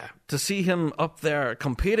 So, yeah, to see him up there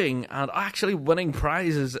competing and actually winning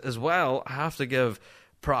prizes as well, I have to give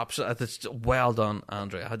props. It's well done,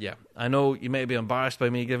 Andrew. Yeah, I know you may be embarrassed by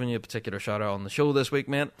me giving you a particular shout out on the show this week,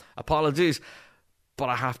 mate. Apologies, but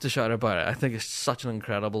I have to shout about it. I think it's such an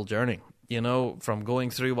incredible journey. From going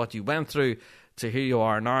through what you went through to here you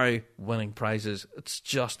are now winning prizes. It's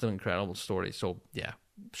just an incredible story. So, yeah,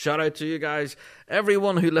 shout out to you guys.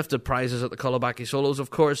 Everyone who lifted prizes at the Culabaki solos,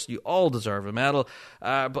 of course, you all deserve a medal.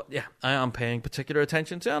 But yeah, I am paying particular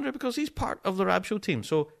attention to Andrew because he's part of the Rab Show team.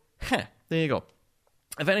 So, there you go.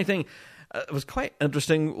 If anything, it was quite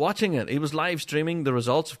interesting watching it. He was live streaming the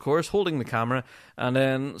results, of course, holding the camera, and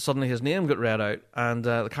then suddenly his name got read out, and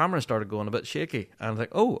the camera started going a bit shaky. And I was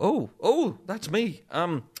like, oh, that's me.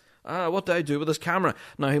 What do I do with this camera?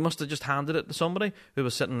 Now, he must have just handed it to somebody who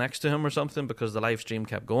was sitting next to him or something, because the live stream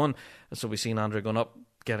kept going. And so we seen Andrew going up,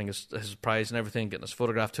 getting his prize and everything, getting his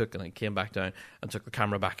photograph took, and then came back down and took the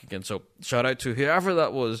camera back again. So shout out to whoever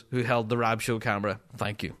that was who held the Rab Show camera.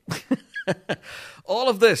 Thank you. All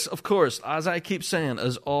of this, of course, as I keep saying,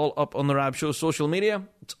 is all up on the Rab Show social media.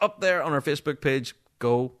 It's up there on our Facebook page.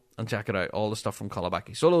 Go and check it out. All the stuff from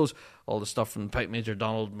Kalabaki Solos, all the stuff from Pipe Major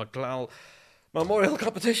Donald McLeod Memorial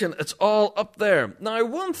Competition. It's all up there. Now,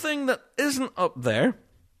 one thing that isn't up there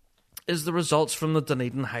is the results from the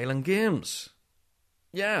Dunedin Highland Games.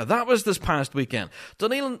 Yeah, that was this past weekend.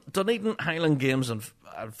 Dunedin Highland Games and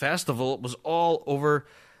Festival was all over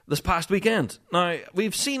this past weekend. Now,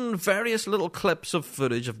 we've seen various little clips of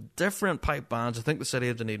footage of different pipe bands. I think the City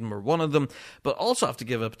of Dunedin were one of them, but also have to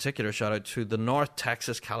give a particular shout out to the North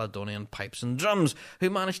Texas Caledonian Pipes and Drums, who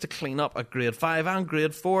managed to clean up at Grade 5 and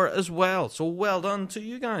Grade 4 as well. So well done to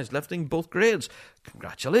you guys, lifting both grades.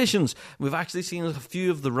 Congratulations. We've actually seen a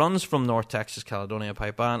few of the runs from North Texas Caledonia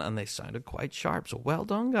Pipe Band, and they sounded quite sharp, so well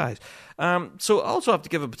done, guys. So also have to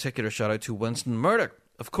give a particular shout out to Winston Murdoch.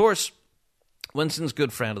 Of course, Winston's a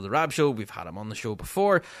good friend of the Rab Show. We've had him on the show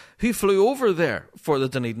before. He flew over there for the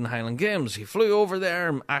Dunedin Highland Games. He flew over there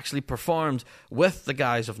and actually performed with the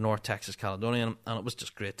guys of North Texas Caledonian, and it was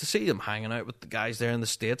just great to see him hanging out with the guys there in the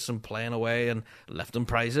States and playing away and lifting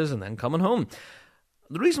prizes and then coming home.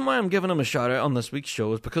 The reason why I'm giving him a shout out on this week's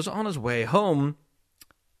show is because on his way home,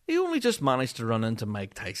 he only just managed to run into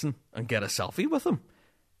Mike Tyson and get a selfie with him.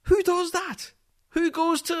 Who does that? Who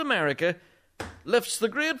goes to America, lifts the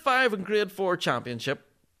Grade 5 and Grade 4 championship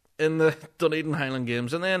in the Dunedin Highland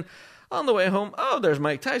Games, and then on the way home, oh, there's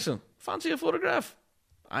Mike Tyson. Fancy a photograph?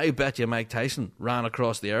 I bet you Mike Tyson ran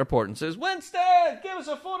across the airport and says, Winston, give us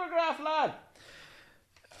a photograph, lad.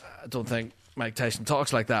 I don't think Mike Tyson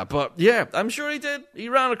talks like that, but yeah, I'm sure he did. He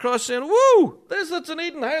ran across saying, woo, there's the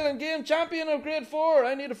Dunedin Highland Game champion of Grade 4.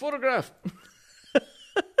 I need a photograph.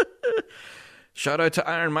 Shout out to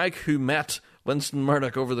Iron Mike, who met Winston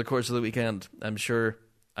Murdoch over the course of the weekend. I'm sure,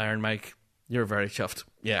 Iron Mike, you're very chuffed.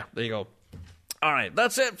 Yeah, there you go. All right,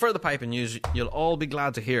 that's it for the piping news. You'll all be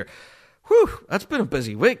glad to hear. Whew, that's been a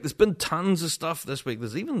busy week. There's been tons of stuff this week.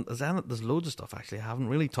 There's loads of stuff, actually, I haven't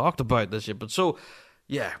really talked about this yet. But so,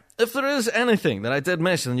 yeah, if there is anything that I did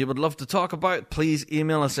miss and you would love to talk about, please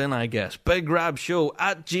email us in, I guess.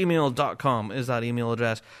 bigrabshow@gmail.com is that email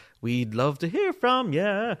address. We'd love to hear from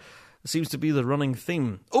you. It seems to be the running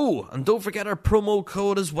theme. Oh, and don't forget our promo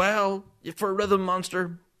code as well for Rhythm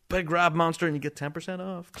Monster, Big Rab Monster, and you get 10%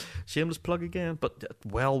 off. Shameless plug again, but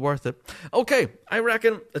well worth it. Okay, I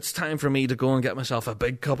reckon it's time for me to go and get myself a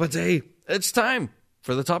big cup of tea. It's time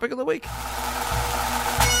for the topic of the week.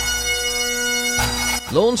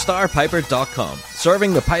 LoneStarPiper.com,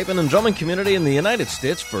 serving the piping and drumming community in the United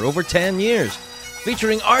States for over 10 years.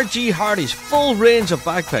 Featuring R.G. Hardy's full range of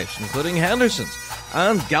bagpipes, including Henderson's,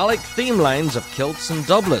 and Gaelic theme lines of kilts and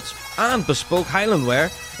doublets, and bespoke Highland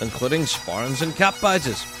wear, including sporrans and cap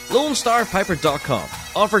badges. LoneStarPiper.com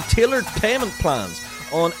offer tailored payment plans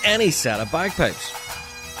on any set of bagpipes.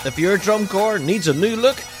 If your drum corps needs a new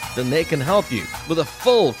look, then they can help you with a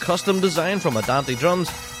full custom design from Adante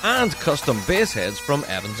Drums and custom bass heads from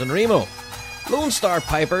Evans and Remo. Lone Star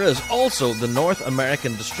Piper is also the North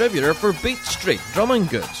American distributor for Beat Street drumming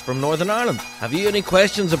goods from Northern Ireland. Have you any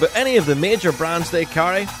questions about any of the major brands they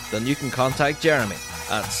carry? Then you can contact Jeremy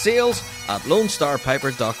at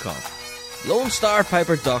sales@lonestarpiper.com.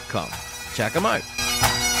 lonestarpiper.com. Check them out.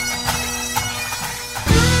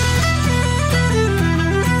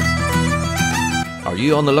 Are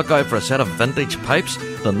you on the lookout for a set of vintage pipes?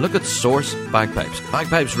 Then look at Source Bagpipes.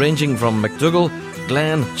 Bagpipes ranging from McDougall,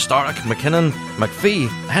 Glen, Starrick, McKinnon, McPhee,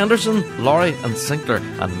 Henderson, Laurie and Sinclair,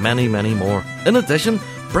 and many, many more. In addition,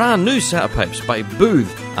 brand new set of pipes by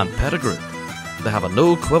Booth and Pettigrew. They have a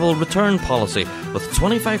no-quibble return policy with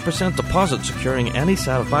 25% deposit securing any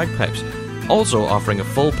set of bagpipes, also offering a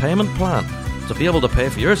full payment plan to be able to pay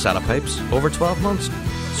for your set of pipes over 12 months.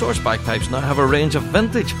 Source Bagpipes now have a range of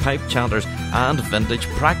vintage pipe chanters and vintage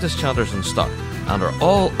practice chanters in stock and are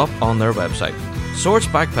all up on their website,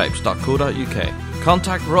 sourcebagpipes.co.uk.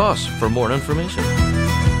 Contact Ross for more information.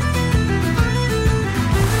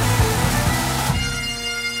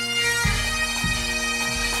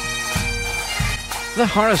 The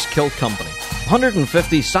Harris Kilt Company,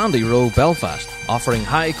 150 Sandy Row, Belfast, offering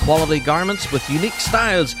high quality garments with unique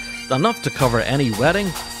styles enough to cover any wedding,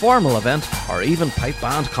 formal event or even pipe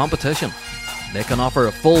band competition. They can offer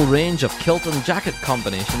a full range of kilt and jacket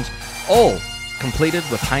combinations, all completed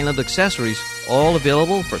with Highland accessories, all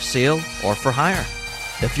available for sale or for hire.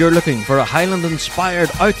 If you're looking for a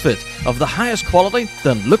Highland-inspired outfit of the highest quality,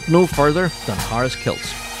 then look no further than Harris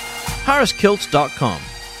Kilts. HarrisKilts.com,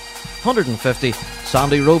 150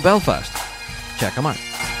 Sandy Row, Belfast. Check them out.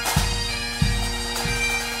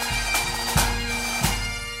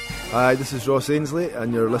 Hi, this is Ross Ainsley,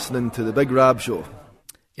 and you're listening to The Big Rab Show.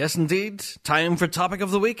 Yes, indeed. Time for Topic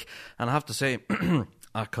of the Week. And I have to say,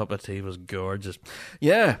 a cup of tea was gorgeous.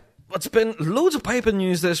 Yeah. It's been loads of piping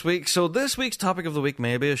news this week, so this week's Topic of the Week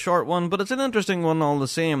may be a short one, but it's an interesting one all the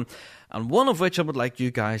same, and one of which I would like you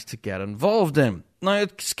guys to get involved in. Now,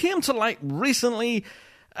 it came to light recently,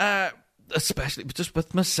 especially just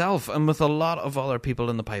with myself and with a lot of other people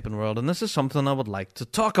in the piping world, and this is something I would like to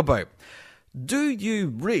talk about. Do you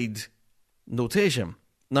read notation?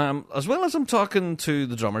 Now, as well as I'm talking to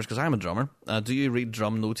the drummers, because I'm a drummer, do you read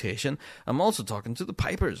drum notation? I'm also talking to the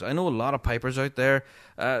pipers. I know a lot of pipers out there,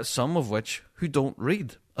 some of which who don't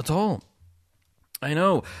read at all. I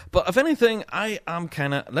know. But if anything, I am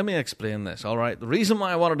kind of... Let me explain this, all right? The reason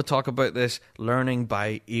why I wanted to talk about this, learning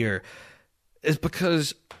by ear, is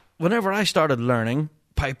because whenever I started learning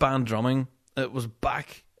pipe band drumming, it was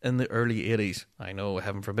back in the early 80s. I know,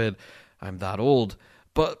 heaven forbid, I'm that old.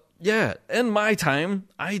 But... yeah, in my time,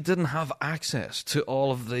 I didn't have access to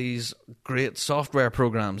all of these great software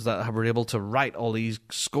programs that were able to write all these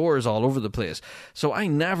scores all over the place. So I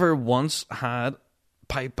never once had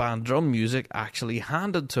pipe band drum music actually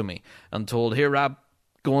handed to me and told, here, Rab,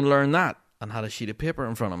 go and learn that, and had a sheet of paper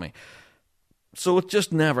in front of me. So it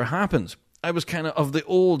just never happened. I was kind of the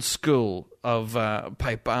old school of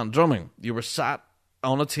pipe band drumming. You were sat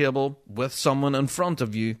on a table with someone in front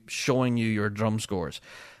of you showing you your drum scores.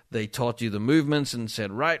 They taught you the movements and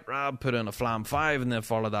said, right, Rab, put in a flam 5 and then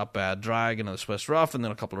follow that by a drag and a Swiss rough and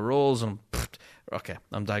then a couple of rolls and okay,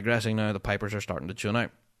 I'm digressing now. The pipers are starting to tune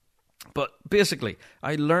out. But basically,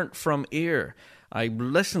 I learnt from ear. I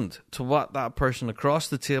listened to what that person across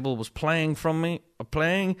the table was playing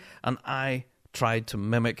and I tried to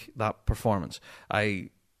mimic that performance.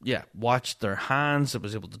 Watched their hands. I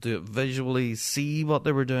was able to do it visually, see what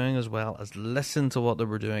they were doing as well as listen to what they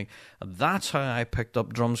were doing. And that's how I picked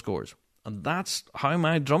up drum scores. And that's how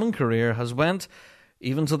my drumming career has went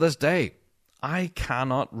even to this day. I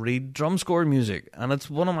cannot read drum score music, and it's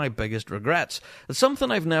one of my biggest regrets. It's something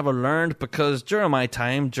I've never learned because during my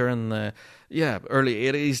time, during the early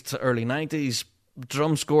 80s to early 90s,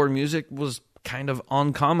 drum score music was kind of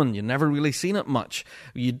uncommon. You never really seen it much.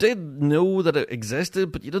 You did know that it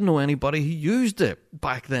existed, but you didn't know anybody who used it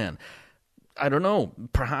back then. I don't know.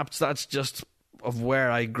 Perhaps that's just of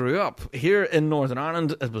where I grew up. Here in Northern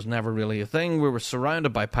Ireland, it was never really a thing. We were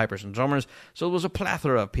surrounded by pipers and drummers, so it was a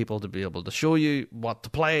plethora of people to be able to show you what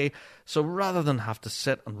to play. So rather than have to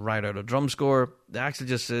sit and write out a drum score, it actually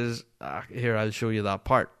just says, here, I'll show you that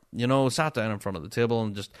part. You know, sat down in front of the table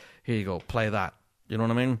and just, here you go, play that. You know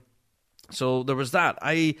what I mean? So there was that.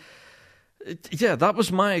 That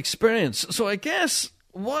was my experience. So I guess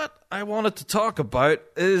what I wanted to talk about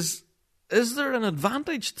is there an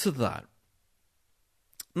advantage to that?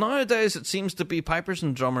 Nowadays, it seems to be pipers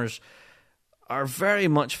and drummers are very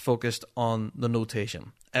much focused on the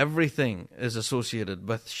notation. Everything is associated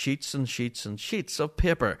with sheets and sheets and sheets of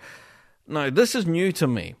paper. Now, this is new to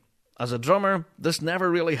me. As a drummer, this never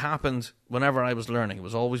really happened whenever I was learning. It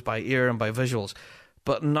was always by ear and by visuals.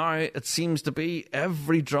 But now it seems to be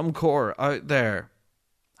every drum corps out there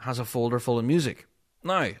has a folder full of music.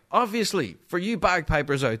 Now, obviously, for you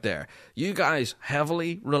bagpipers out there, you guys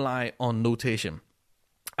heavily rely on notation.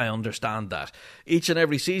 I understand that. Each and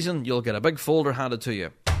every season, you'll get a big folder handed to you.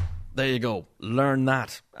 There you go. Learn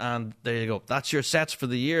that. And there you go. That's your sets for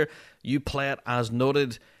the year. You play it as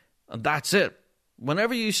noted, and that's it.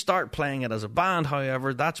 Whenever you start playing it as a band,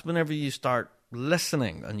 however, that's whenever you start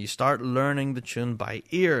listening and you start learning the tune by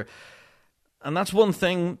ear. And that's one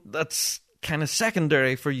thing that's kind of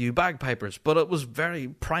secondary for you bagpipers, but it was very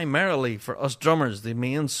primarily for us drummers, the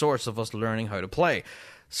main source of us learning how to play.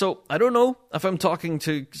 So I don't know if I'm talking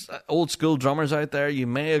to old school drummers out there. You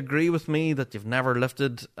may agree with me that you've never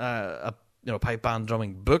lifted a pipe band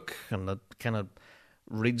drumming book, and it kind of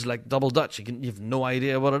reads like double Dutch. You've no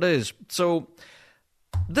idea what it is. So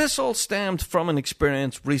this all stemmed from an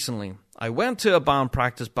experience recently. I went to a band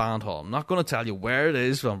practice band hall. I'm not going to tell you where it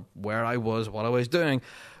is, where I was, what I was doing,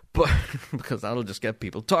 but because that'll just get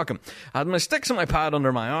people talking. I had my sticks and my pad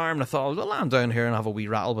under my arm, and I thought, I'll land down here and have a wee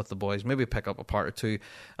rattle with the boys, maybe pick up a part or two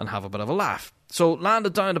and have a bit of a laugh. So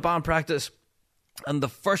landed down to band practice, and the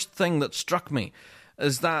first thing that struck me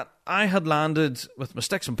is that I had landed with my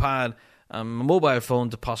sticks and pad my mobile phone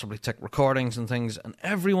to possibly take recordings and things, and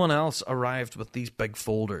everyone else arrived with these big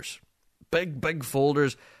folders. Big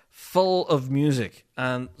folders full of music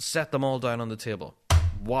and set them all down on the table.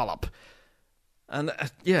 Wallop. And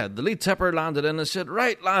the lead tipper landed in and said,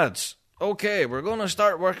 right, lads, okay, we're going to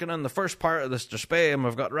start working on the first part of this display, and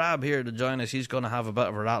we've got Rab here to join us. He's going to have a bit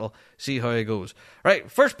of a rattle, see how he goes.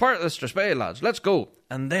 Right, first part of this display, lads, let's go.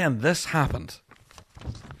 And then this happened.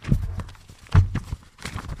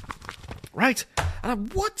 Right,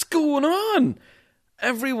 and what's going on?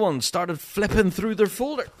 Everyone started flipping through their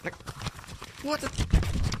folder. Like,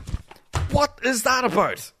 what is that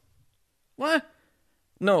about? What?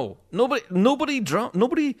 No, nobody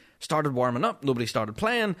started warming up. Nobody started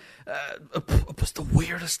playing. It was the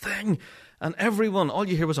weirdest thing. And everyone, all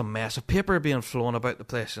you hear was a mess of paper being flown about the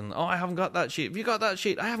place. And, I haven't got that sheet. Have you got that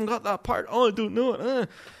sheet? I haven't got that part. I don't know it.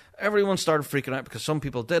 Everyone started freaking out because some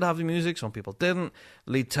people did have the music, some people didn't.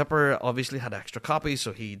 Lead tipper obviously had extra copies,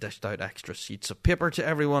 so he dished out extra sheets of paper to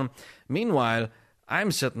everyone. Meanwhile,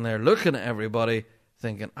 I'm sitting there looking at everybody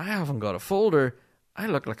thinking, I haven't got a folder. I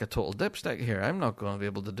look like a total dipstick here. I'm not going to be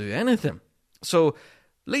able to do anything. So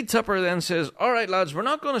lead tipper then says, all right, lads, we're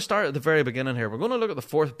not going to start at the very beginning here. We're going to look at the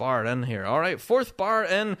fourth bar in here. All right, fourth bar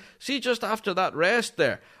in. See just after that rest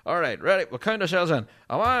there. All right, ready? We'll count ourselves in.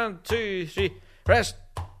 1, 2, 3, rest.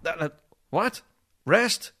 What?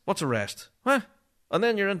 Rest? What's a rest? What? And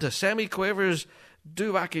then you're into semi-quavers,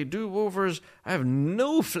 do-wacky do-overs. I have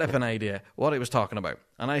no flipping idea what he was talking about.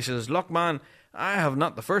 And I says, look, man, I have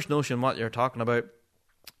not the first notion what you're talking about.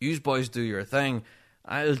 You boys do your thing.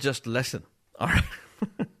 I'll just listen. All right.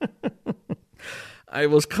 I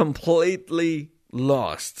was completely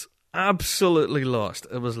lost. Absolutely lost.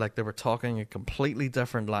 It was like they were talking a completely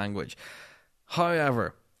different language.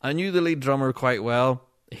 However, I knew the lead drummer quite well.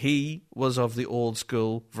 He was of the old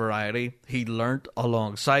school variety. He learnt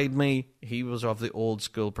alongside me. He was of the old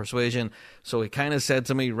school persuasion. So he kind of said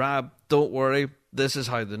to me, Rab, don't worry. This is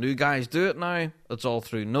how the new guys do it now. It's all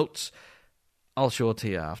through notes. I'll show it to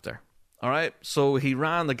you after. All right? So he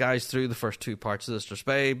ran the guys through the first two parts of this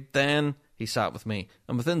display. Then he sat with me.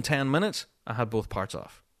 And within 10 minutes, I had both parts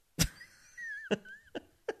off.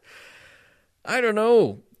 I don't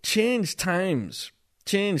know. Change times.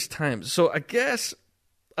 So I guess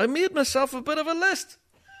I made myself a bit of a list.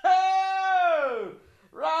 Oh!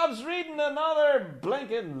 Rob's reading another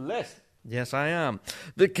blinking list. Yes, I am.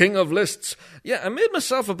 The king of lists. Yeah, I made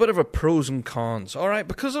myself a bit of a pros and cons, alright,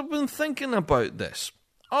 because I've been thinking about this.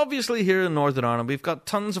 Obviously, here in Northern Ireland, we've got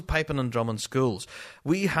tons of piping and drumming schools.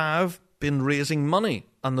 We have been raising money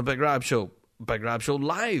on the Big Rab Show. Big Rab Show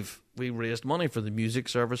Live. We raised money for the music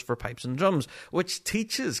service for pipes and drums, which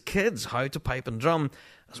teaches kids how to pipe and drum,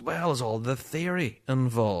 as well as all the theory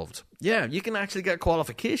involved. Yeah, you can actually get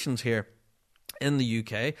qualifications here in the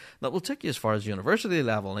UK that will take you as far as university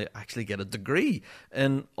level and actually get a degree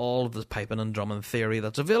in all of the piping and drumming theory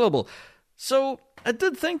that's available. So I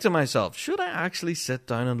did think to myself, should I actually sit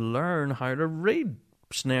down and learn how to read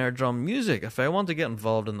snare drum music? If I want to get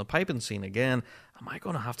involved in the piping scene again, am I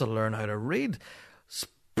going to have to learn how to read?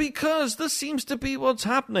 Because this seems to be what's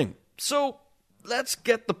happening. So let's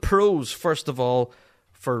get the pros first of all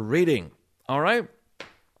for reading. All right?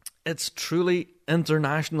 It's truly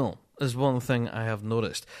international is one thing I have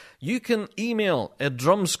noticed. You can email a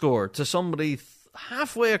drum score to somebody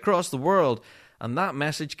halfway across the world, and that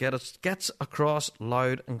message gets across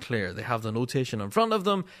loud and clear. They have the notation in front of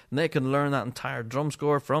them, and they can learn that entire drum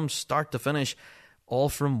score from start to finish, all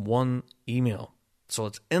from one email. So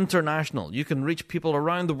it's international. You can reach people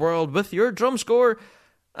around the world with your drum score,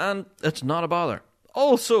 and it's not a bother.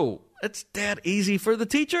 Also, it's dead easy for the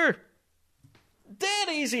teacher. Dead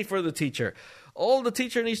easy for the teacher. All the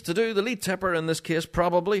teacher needs to do, the lead tipper in this case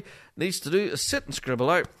probably, needs to do is sit and scribble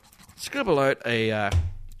out a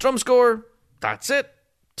drum score. That's it.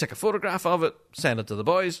 Take a photograph of it, send it to the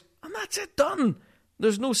boys, and that's it, done.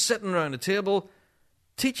 There's no sitting around a table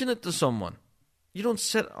teaching it to someone. You don't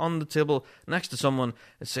sit on the table next to someone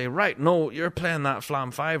and say, right, no, you're playing that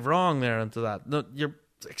flam 5 wrong there into that. No, you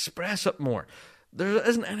express it more. There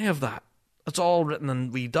isn't any of that. It's all written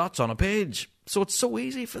in wee dots on a page. So it's so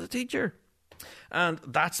easy for the teacher. And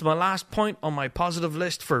that's my last point on my positive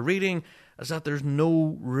list for reading, is that there's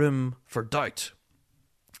no room for doubt.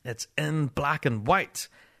 It's in black and white.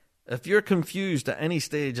 If you're confused at any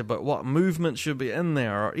stage about what movement should be in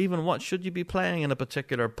there, or even what should you be playing in a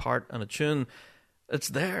particular part in a tune, it's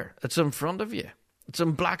there. It's in front of you. It's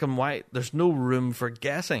in black and white. There's no room for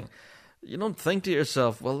guessing. You don't think to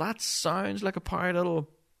yourself, well, that sounds like a paradiddle.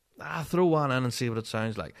 Throw one in and see what it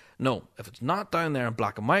sounds like. No, if it's not down there in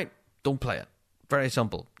black and white, don't play it. Very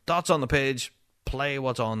simple. Dots on the page, play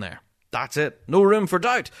what's on there. That's it. No room for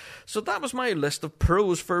doubt. So that was my list of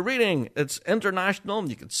pros for reading. It's international.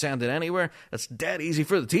 You can send it anywhere. It's dead easy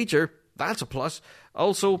for the teacher. That's a plus.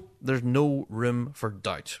 Also, there's no room for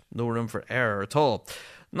doubt. No room for error at all.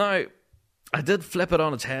 Now, I did flip it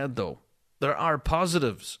on its head, though. There are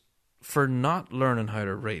positives for not learning how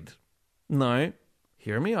to read. Now,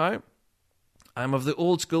 hear me out. I'm of the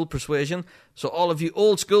old school persuasion, so all of you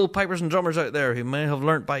old school pipers and drummers out there who may have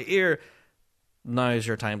learnt by ear, now's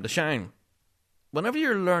your time to shine. Whenever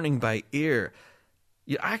you're learning by ear,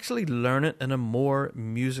 you actually learn it in a more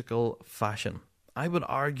musical fashion. I would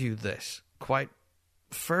argue this quite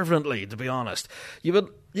fervently, to be honest.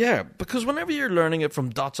 Because whenever you're learning it from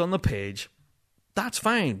dots on the page, that's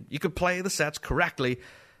fine. You could play the sets correctly,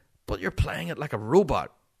 but you're playing it like a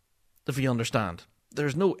robot, if you understand.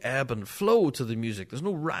 There's no ebb and flow to the music. There's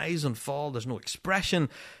no rise and fall. There's no expression.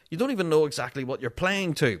 You don't even know exactly what you're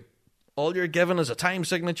playing to. All you're given is a time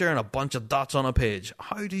signature and a bunch of dots on a page.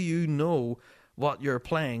 How do you know what you're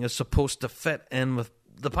playing is supposed to fit in with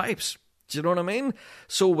the pipes? Do you know what I mean?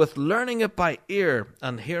 So with learning it by ear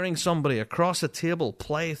and hearing somebody across a table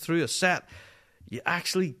play through a set, you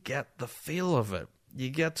actually get the feel of it. You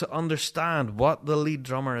get to understand what the lead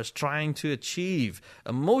drummer is trying to achieve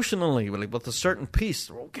emotionally with a certain piece.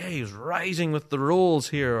 Okay, he's rising with the rolls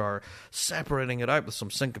here, or separating it out with some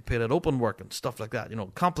syncopated open work and stuff like that.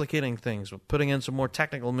 Complicating things, with putting in some more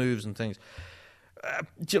technical moves and things.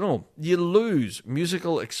 You lose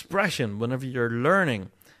musical expression whenever you're learning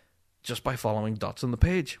just by following dots on the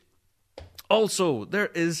page. Also, there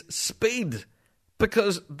is speed.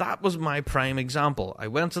 Because that was my prime example. I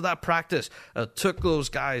went to that practice. It took those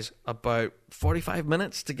guys about 45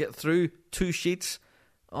 minutes to get through 2 sheets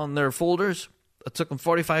on their folders. It took them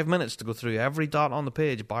 45 minutes to go through every dot on the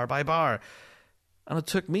page, bar by bar. And it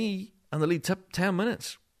took me and the lead tip 10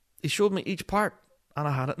 minutes. He showed me each part, and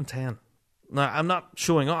I had it in 10. Now, I'm not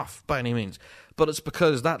showing off by any means, but it's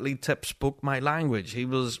because that lead tip spoke my language. He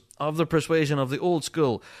was of the persuasion of the old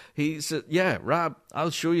school. He said, yeah, Rab, I'll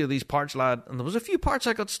show you these parts, lad. And there was a few parts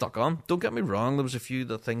I got stuck on. Don't get me wrong. There was a few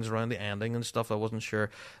the things around the ending and stuff I wasn't sure.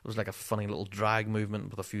 It was like a funny little drag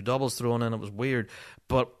movement with a few doubles thrown in. It was weird,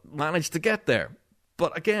 but managed to get there.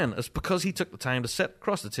 But again, it's because he took the time to sit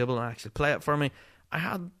across the table and actually play it for me. I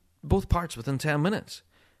had both parts within 10 minutes.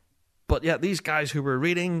 But yeah, these guys who were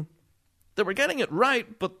reading, they were getting it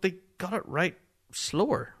right, but they got it right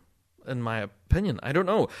slower, in my opinion. I don't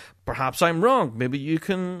know. Perhaps I'm wrong. Maybe you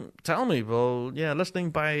can tell me. Well, yeah, listening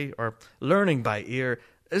by or learning by ear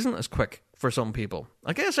isn't as quick for some people.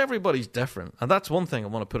 I guess everybody's different, and that's one thing I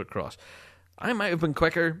want to put across. I might have been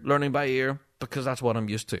quicker learning by ear because that's what I'm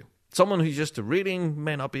used to. Someone who's used to reading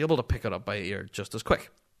may not be able to pick it up by ear just as quick.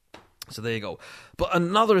 So there you go. But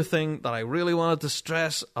another thing that I really wanted to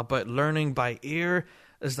stress about learning by ear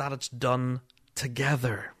is that it's done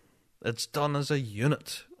together. It's done as a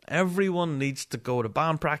unit. Everyone needs to go to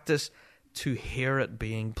band practice to hear it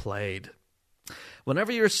being played.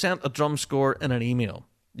 Whenever you're sent a drum score in an email,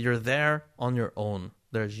 you're there on your own.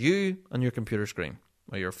 There's you on your computer screen,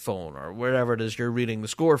 or your phone, or wherever it is you're reading the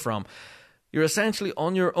score from. You're essentially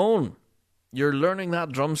on your own. You're learning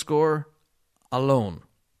that drum score alone.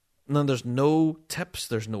 And then there's no tips,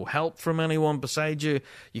 there's no help from anyone beside you.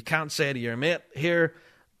 You can't say to your mate, here,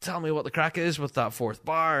 tell me what the crack is with that fourth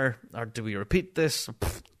bar, or do we repeat this?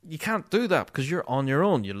 You can't do that because you're on your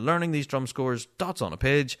own. You're learning these drum scores, dots on a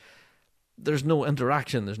page. There's no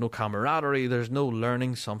interaction, there's no camaraderie, there's no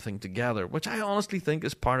learning something together, which I honestly think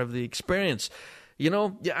is part of the experience.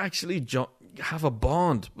 You actually have a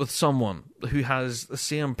bond with someone who has the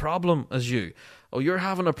same problem as you. Oh, you're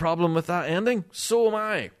having a problem with that ending? So am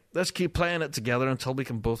I. Let's keep playing it together until we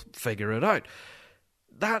can both figure it out.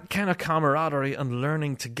 That kind of camaraderie and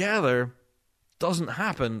learning together doesn't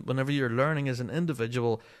happen whenever you're learning as an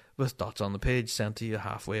individual with dots on the page sent to you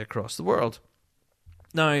halfway across the world.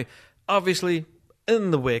 Now, obviously,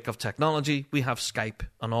 in the wake of technology, we have Skype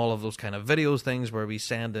and all of those kind of videos things where we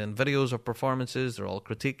send in videos of performances. They're all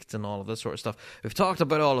critiqued and all of this sort of stuff. We've talked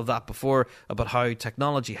about all of that before, about how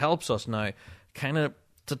technology helps us now kind of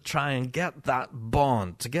to try and get that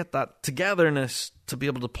bond, to get that togetherness, to be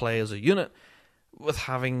able to play as a unit with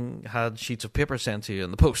having had sheets of paper sent to you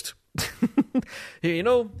in the post. Here,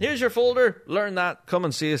 here's your folder, learn that, come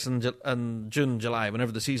and see us in June, July,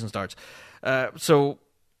 whenever the season starts. So,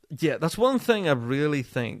 that's one thing I really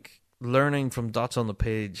think learning from dots on the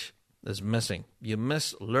page is missing. You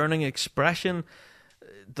miss learning expression,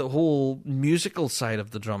 the whole musical side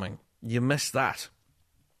of the drumming. You miss that.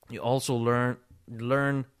 You also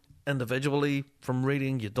learn individually from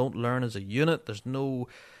reading. You don't learn as a unit. There's no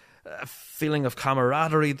a feeling of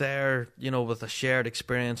camaraderie there, with a shared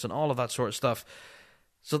experience and all of that sort of stuff.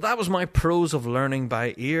 So that was my pros of learning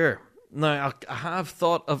by ear. Now, I have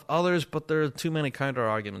thought of others, but there are too many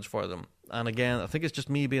counter-arguments for them. And again, I think it's just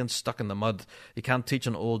me being stuck in the mud. You can't teach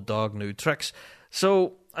an old dog new tricks.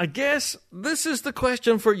 So I guess this is the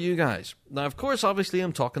question for you guys. Now, of course, obviously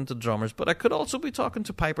I'm talking to drummers, but I could also be talking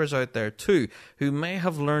to pipers out there too, who may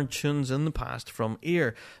have learned tunes in the past from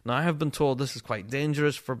ear. Now, I have been told this is quite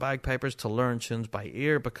dangerous for bagpipers to learn tunes by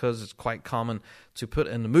ear because it's quite common to put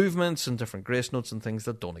in movements and different grace notes and things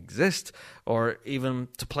that don't exist, or even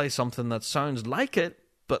to play something that sounds like it,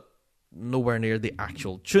 nowhere near the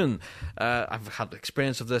actual tune. I've had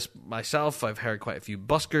experience of this myself. I've heard quite a few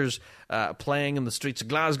buskers playing in the streets of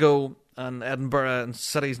Glasgow and Edinburgh and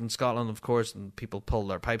cities in Scotland, of course, and people pull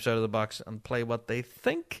their pipes out of the box and play what they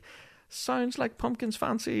think sounds like Pumpkin's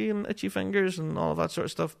Fancy and Itchy Fingers and all of that sort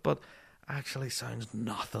of stuff, but actually sounds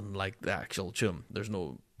nothing like the actual tune. There's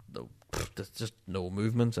there's just no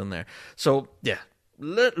movement in there. So, yeah,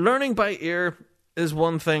 learning by ear is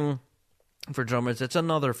one thing for drummers, it's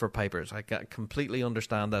another for pipers. I completely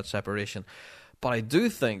understand that separation. But I do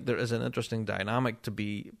think there is an interesting dynamic to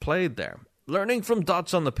be played there. Learning from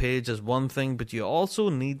dots on the page is one thing, but you also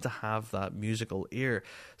need to have that musical ear.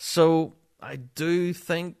 So I do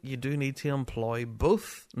think you do need to employ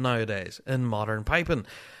both nowadays in modern piping.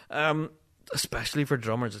 Especially for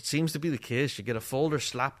drummers. It seems to be the case. You get a folder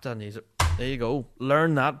slapped and there you go.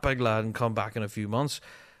 Learn that, big lad, and come back in a few months.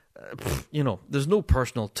 There's no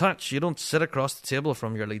personal touch. You don't sit across the table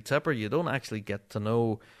from your lead tipper. You don't actually get to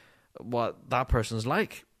know what that person's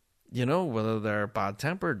like, whether they're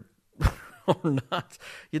bad-tempered or not.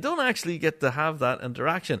 You don't actually get to have that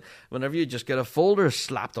interaction whenever you just get a folder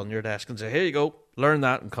slapped on your desk and say, here you go, learn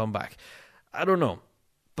that and come back. I don't know.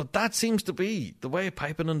 But that seems to be the way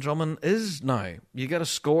piping and drumming is now. You get a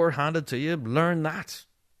score handed to you, learn that,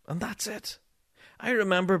 and that's it. I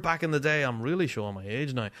remember back in the day, I'm really showing my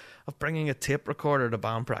age now, of bringing a tape recorder to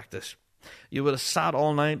band practice. You would have sat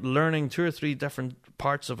all night learning 2 or 3 different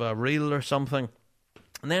parts of a reel or something.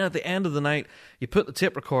 And then at the end of the night, you put the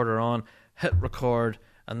tape recorder on, hit record,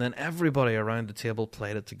 and then everybody around the table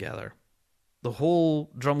played it together. The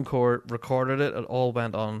whole drum corps recorded it, it all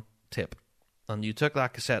went on tape. And you took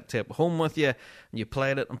that cassette tape home with you, and you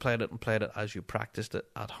played it and played it and played it as you practiced it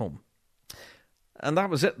at home. And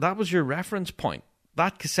that was it. That was your reference point.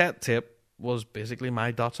 That cassette tape was basically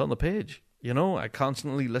my dots on the page. I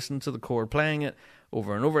constantly listened to the corps playing it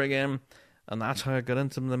over and over again, and that's how I got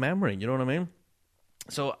into the memory, you know what I mean?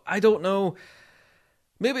 So, I don't know.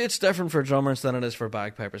 Maybe it's different for drummers than it is for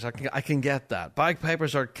bagpipers. I can get that.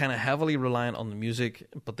 Bagpipers are kind of heavily reliant on the music,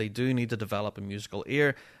 but they do need to develop a musical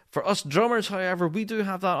ear. For us drummers, however, we do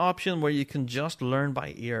have that option where you can just learn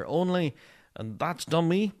by ear only, and that's done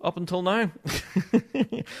me up until now.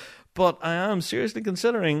 But I am seriously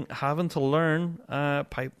considering having to learn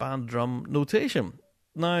pipe band drum notation.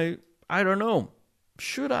 Now, I don't know.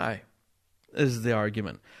 Should I? Is the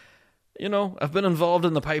argument. I've been involved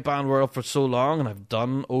in the pipe band world for so long, and I've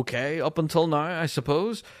done okay up until now, I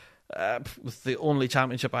suppose. With the only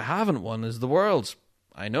championship I haven't won is the Worlds.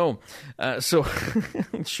 I know. So,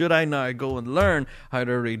 should I now go and learn how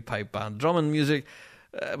to read pipe band drumming music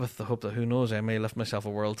with the hope that, who knows, I may lift myself a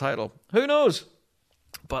world title. Who knows?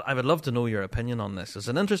 But I would love to know your opinion on this. It's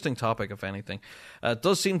an interesting topic, if anything. It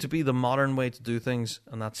does seem to be the modern way to do things,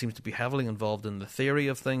 and that seems to be heavily involved in the theory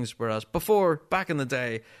of things, whereas before, back in the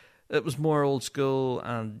day, it was more old school,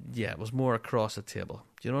 and it was more across the table.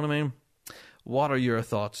 Do you know what I mean? What are your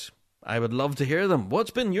thoughts? I would love to hear them.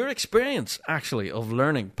 What's been your experience, actually, of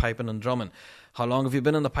learning piping and drumming? How long have you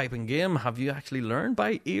been in the piping game? Have you actually learned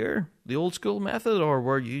by ear, the old school method, or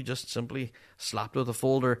were you just simply slapped with a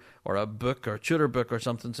folder or a book or tutor book or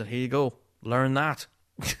something, so here you go, learn that?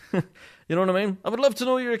 You know what I mean? I would love to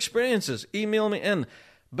know your experiences. Email me in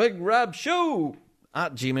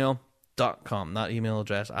bigrabshow@gmail.com. That email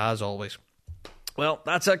address, as always. Well,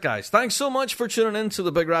 that's it, guys. Thanks so much for tuning in to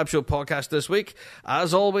the Big Rab Show podcast this week.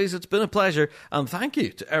 As always, it's been a pleasure. And thank you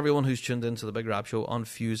to everyone who's tuned in to the Big Rab Show on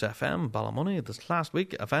Fuse FM, Ballymoney, this last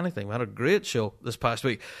week. If anything, we had a great show this past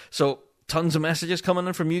week. So, tons of messages coming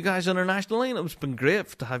in from you guys internationally, and it's been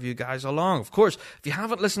great to have you guys along. Of course, if you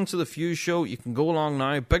haven't listened to the Fuse show, you can go along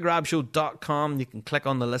now, bigrabshow.com. You can click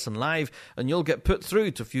on the Listen Live, and you'll get put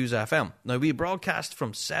through to Fuse FM. Now, we broadcast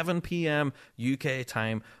from 7 p.m. UK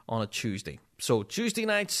time on a Tuesday. So Tuesday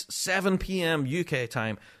nights, 7 p.m. UK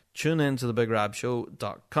time, tune in to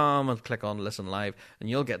thebigrabshow.com and click on Listen Live, and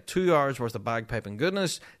you'll get 2 hours worth of bagpiping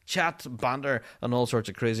goodness, chat, banter, and all sorts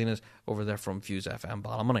of craziness over there from Fuse FM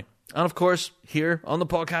Ballymoney. And of course, here on the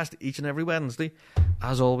podcast each and every Wednesday,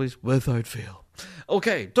 as always, without fail.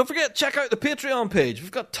 Okay, don't forget, check out the Patreon page. We've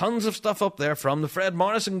got tons of stuff up there, from the Fred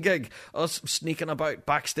Morrison gig, us sneaking about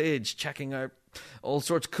backstage, checking out all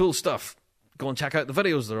sorts of cool stuff. Go and check out the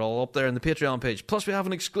videos. They're all up there in the Patreon page. Plus, we have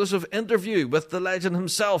an exclusive interview with the legend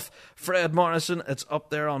himself, Fred Morrison. It's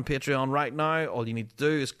up there on Patreon right now. All you need to do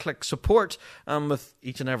is click support, and with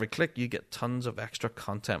each and every click, you get tons of extra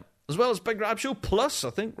content. As well as Big Rab Show Plus.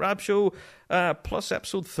 I think Rab Show Plus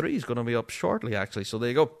Episode 3 is going to be up shortly, actually. So there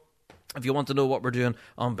you go. If you want to know what we're doing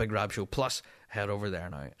on Big Rab Show Plus, head over there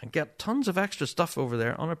now and get tons of extra stuff over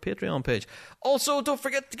there on our Patreon page. Also, don't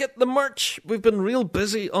forget to get the merch. We've been real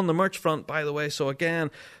busy on the merch front, by the way. So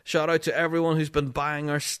again, shout out to everyone who's been buying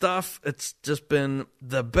our stuff. It's just been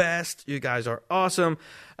the best. You guys are awesome.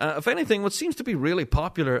 If anything, what seems to be really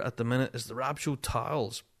popular at the minute is the Rab Show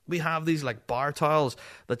towels. We have these like bar towels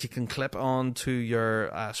that you can clip onto your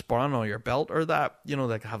sporran or your belt, or that, you know,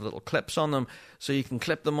 they have little clips on them, so you can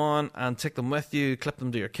clip them on and take them with you, clip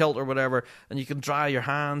them to your kilt or whatever, and you can dry your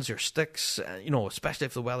hands, your sticks, you know, especially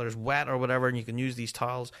if the weather is wet or whatever, and you can use these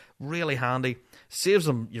towels. Really handy. Saves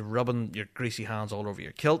them, you're rubbing your greasy hands all over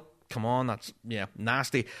your kilt. Come on, that's, yeah,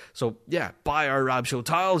 nasty. So yeah, buy our Rab Show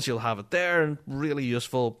towels, you'll have it there, and really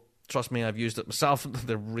useful. Trust me, I've used it myself.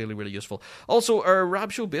 They're really, really useful. Also, our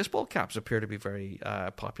Rab Show baseball caps appear to be very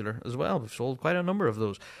popular as well. We've sold quite a number of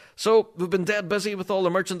those. So we've been dead busy with all the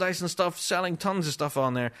merchandise and stuff, selling tons of stuff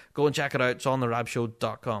on there. Go and check it out. It's on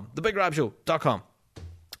therabshow.com. Thebigrabshow.com.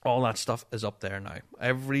 All that stuff is up there now.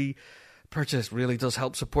 Every purchase really does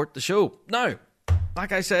help support the show. Now,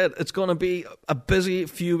 like I said, it's going to be a busy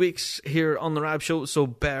few weeks here on the Rab Show, so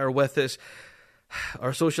bear with us.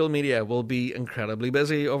 Our social media will be incredibly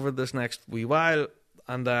busy over this next wee while,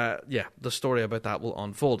 and yeah, the story about that will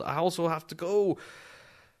unfold. I also have to go.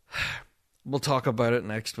 We'll talk about it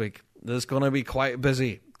next week. There's going to be quite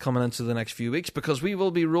busy coming into the next few weeks because we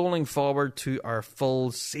will be rolling forward to our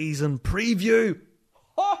full season preview.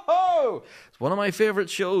 Ho-ho! It's one of my favourite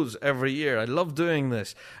shows every year. I love doing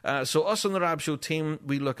this. So us on the Rab Show team,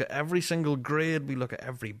 we look at every single grade, we look at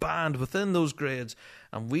every band within those grades,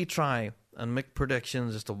 and we try and make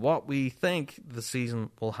predictions as to what we think the season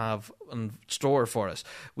will have in store for us.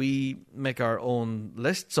 We make our own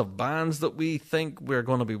lists of bands that we think we're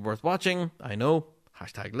going to be worth watching. I know,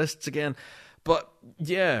 #lists again. But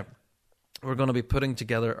yeah, we're going to be putting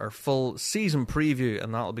together our full season preview,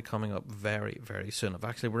 and that'll be coming up very, very soon.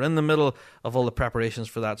 We're in the middle of all the preparations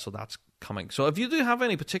for that, so that's coming. So if you do have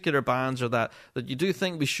any particular bands or that you do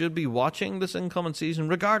think we should be watching this incoming season,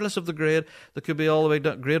 regardless of the grade, that could be all the way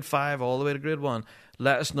to grade 5, all the way to grade 1,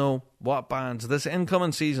 let us know what bands this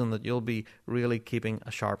incoming season that you'll be really keeping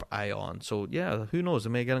a sharp eye on. So yeah, who knows, it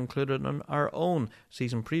may get included in our own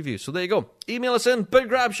season preview. So there you go. Email us in,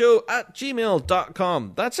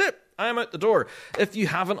 bigrabshow@gmail.com. That's it. I'm out the door. If you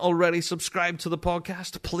haven't already subscribed to the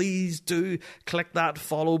podcast, please do click that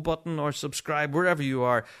follow button or subscribe wherever you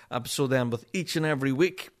are. So then with each and every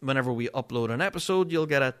week, whenever we upload an episode, you'll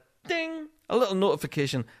get a ding, a little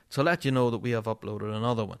notification to let you know that we have uploaded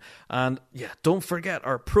another one. And yeah, don't forget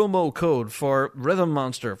our promo code for Rhythm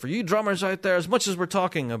Monster. For you drummers out there, as much as we're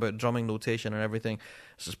talking about drumming notation and everything,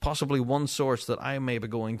 this is possibly one source that I may be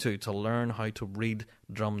going to learn how to read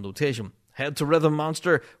drum notation. Head to Rhythm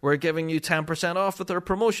Monster. We're giving you 10% off with our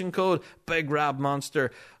promotion code Big Rab Monster.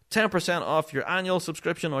 10% off your annual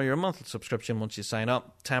subscription or your monthly subscription once you sign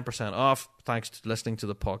up. 10% off thanks to listening to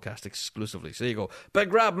the podcast exclusively. So there you go.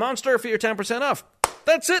 Big Rab Monster for your 10% off.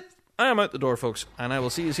 That's it. I am out the door, folks, and I will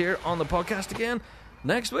see you here on the podcast again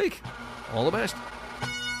next week. All the best.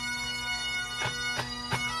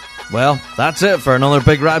 Well, that's it for another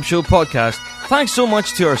Big Rab Show podcast. Thanks so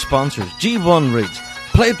much to our sponsors, G1 Reeds,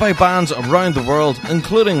 played by bands around the world,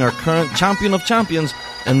 including our current champion of champions,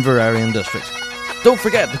 Inverarian District. Don't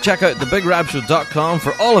forget to check out thebigrabshow.com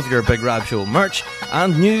for all of your Big Rab Show merch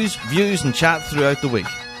and news, views and chat throughout the week.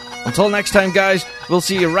 Until next time, guys, we'll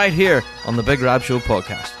see you right here on the Big Rab Show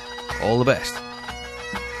podcast. All the best.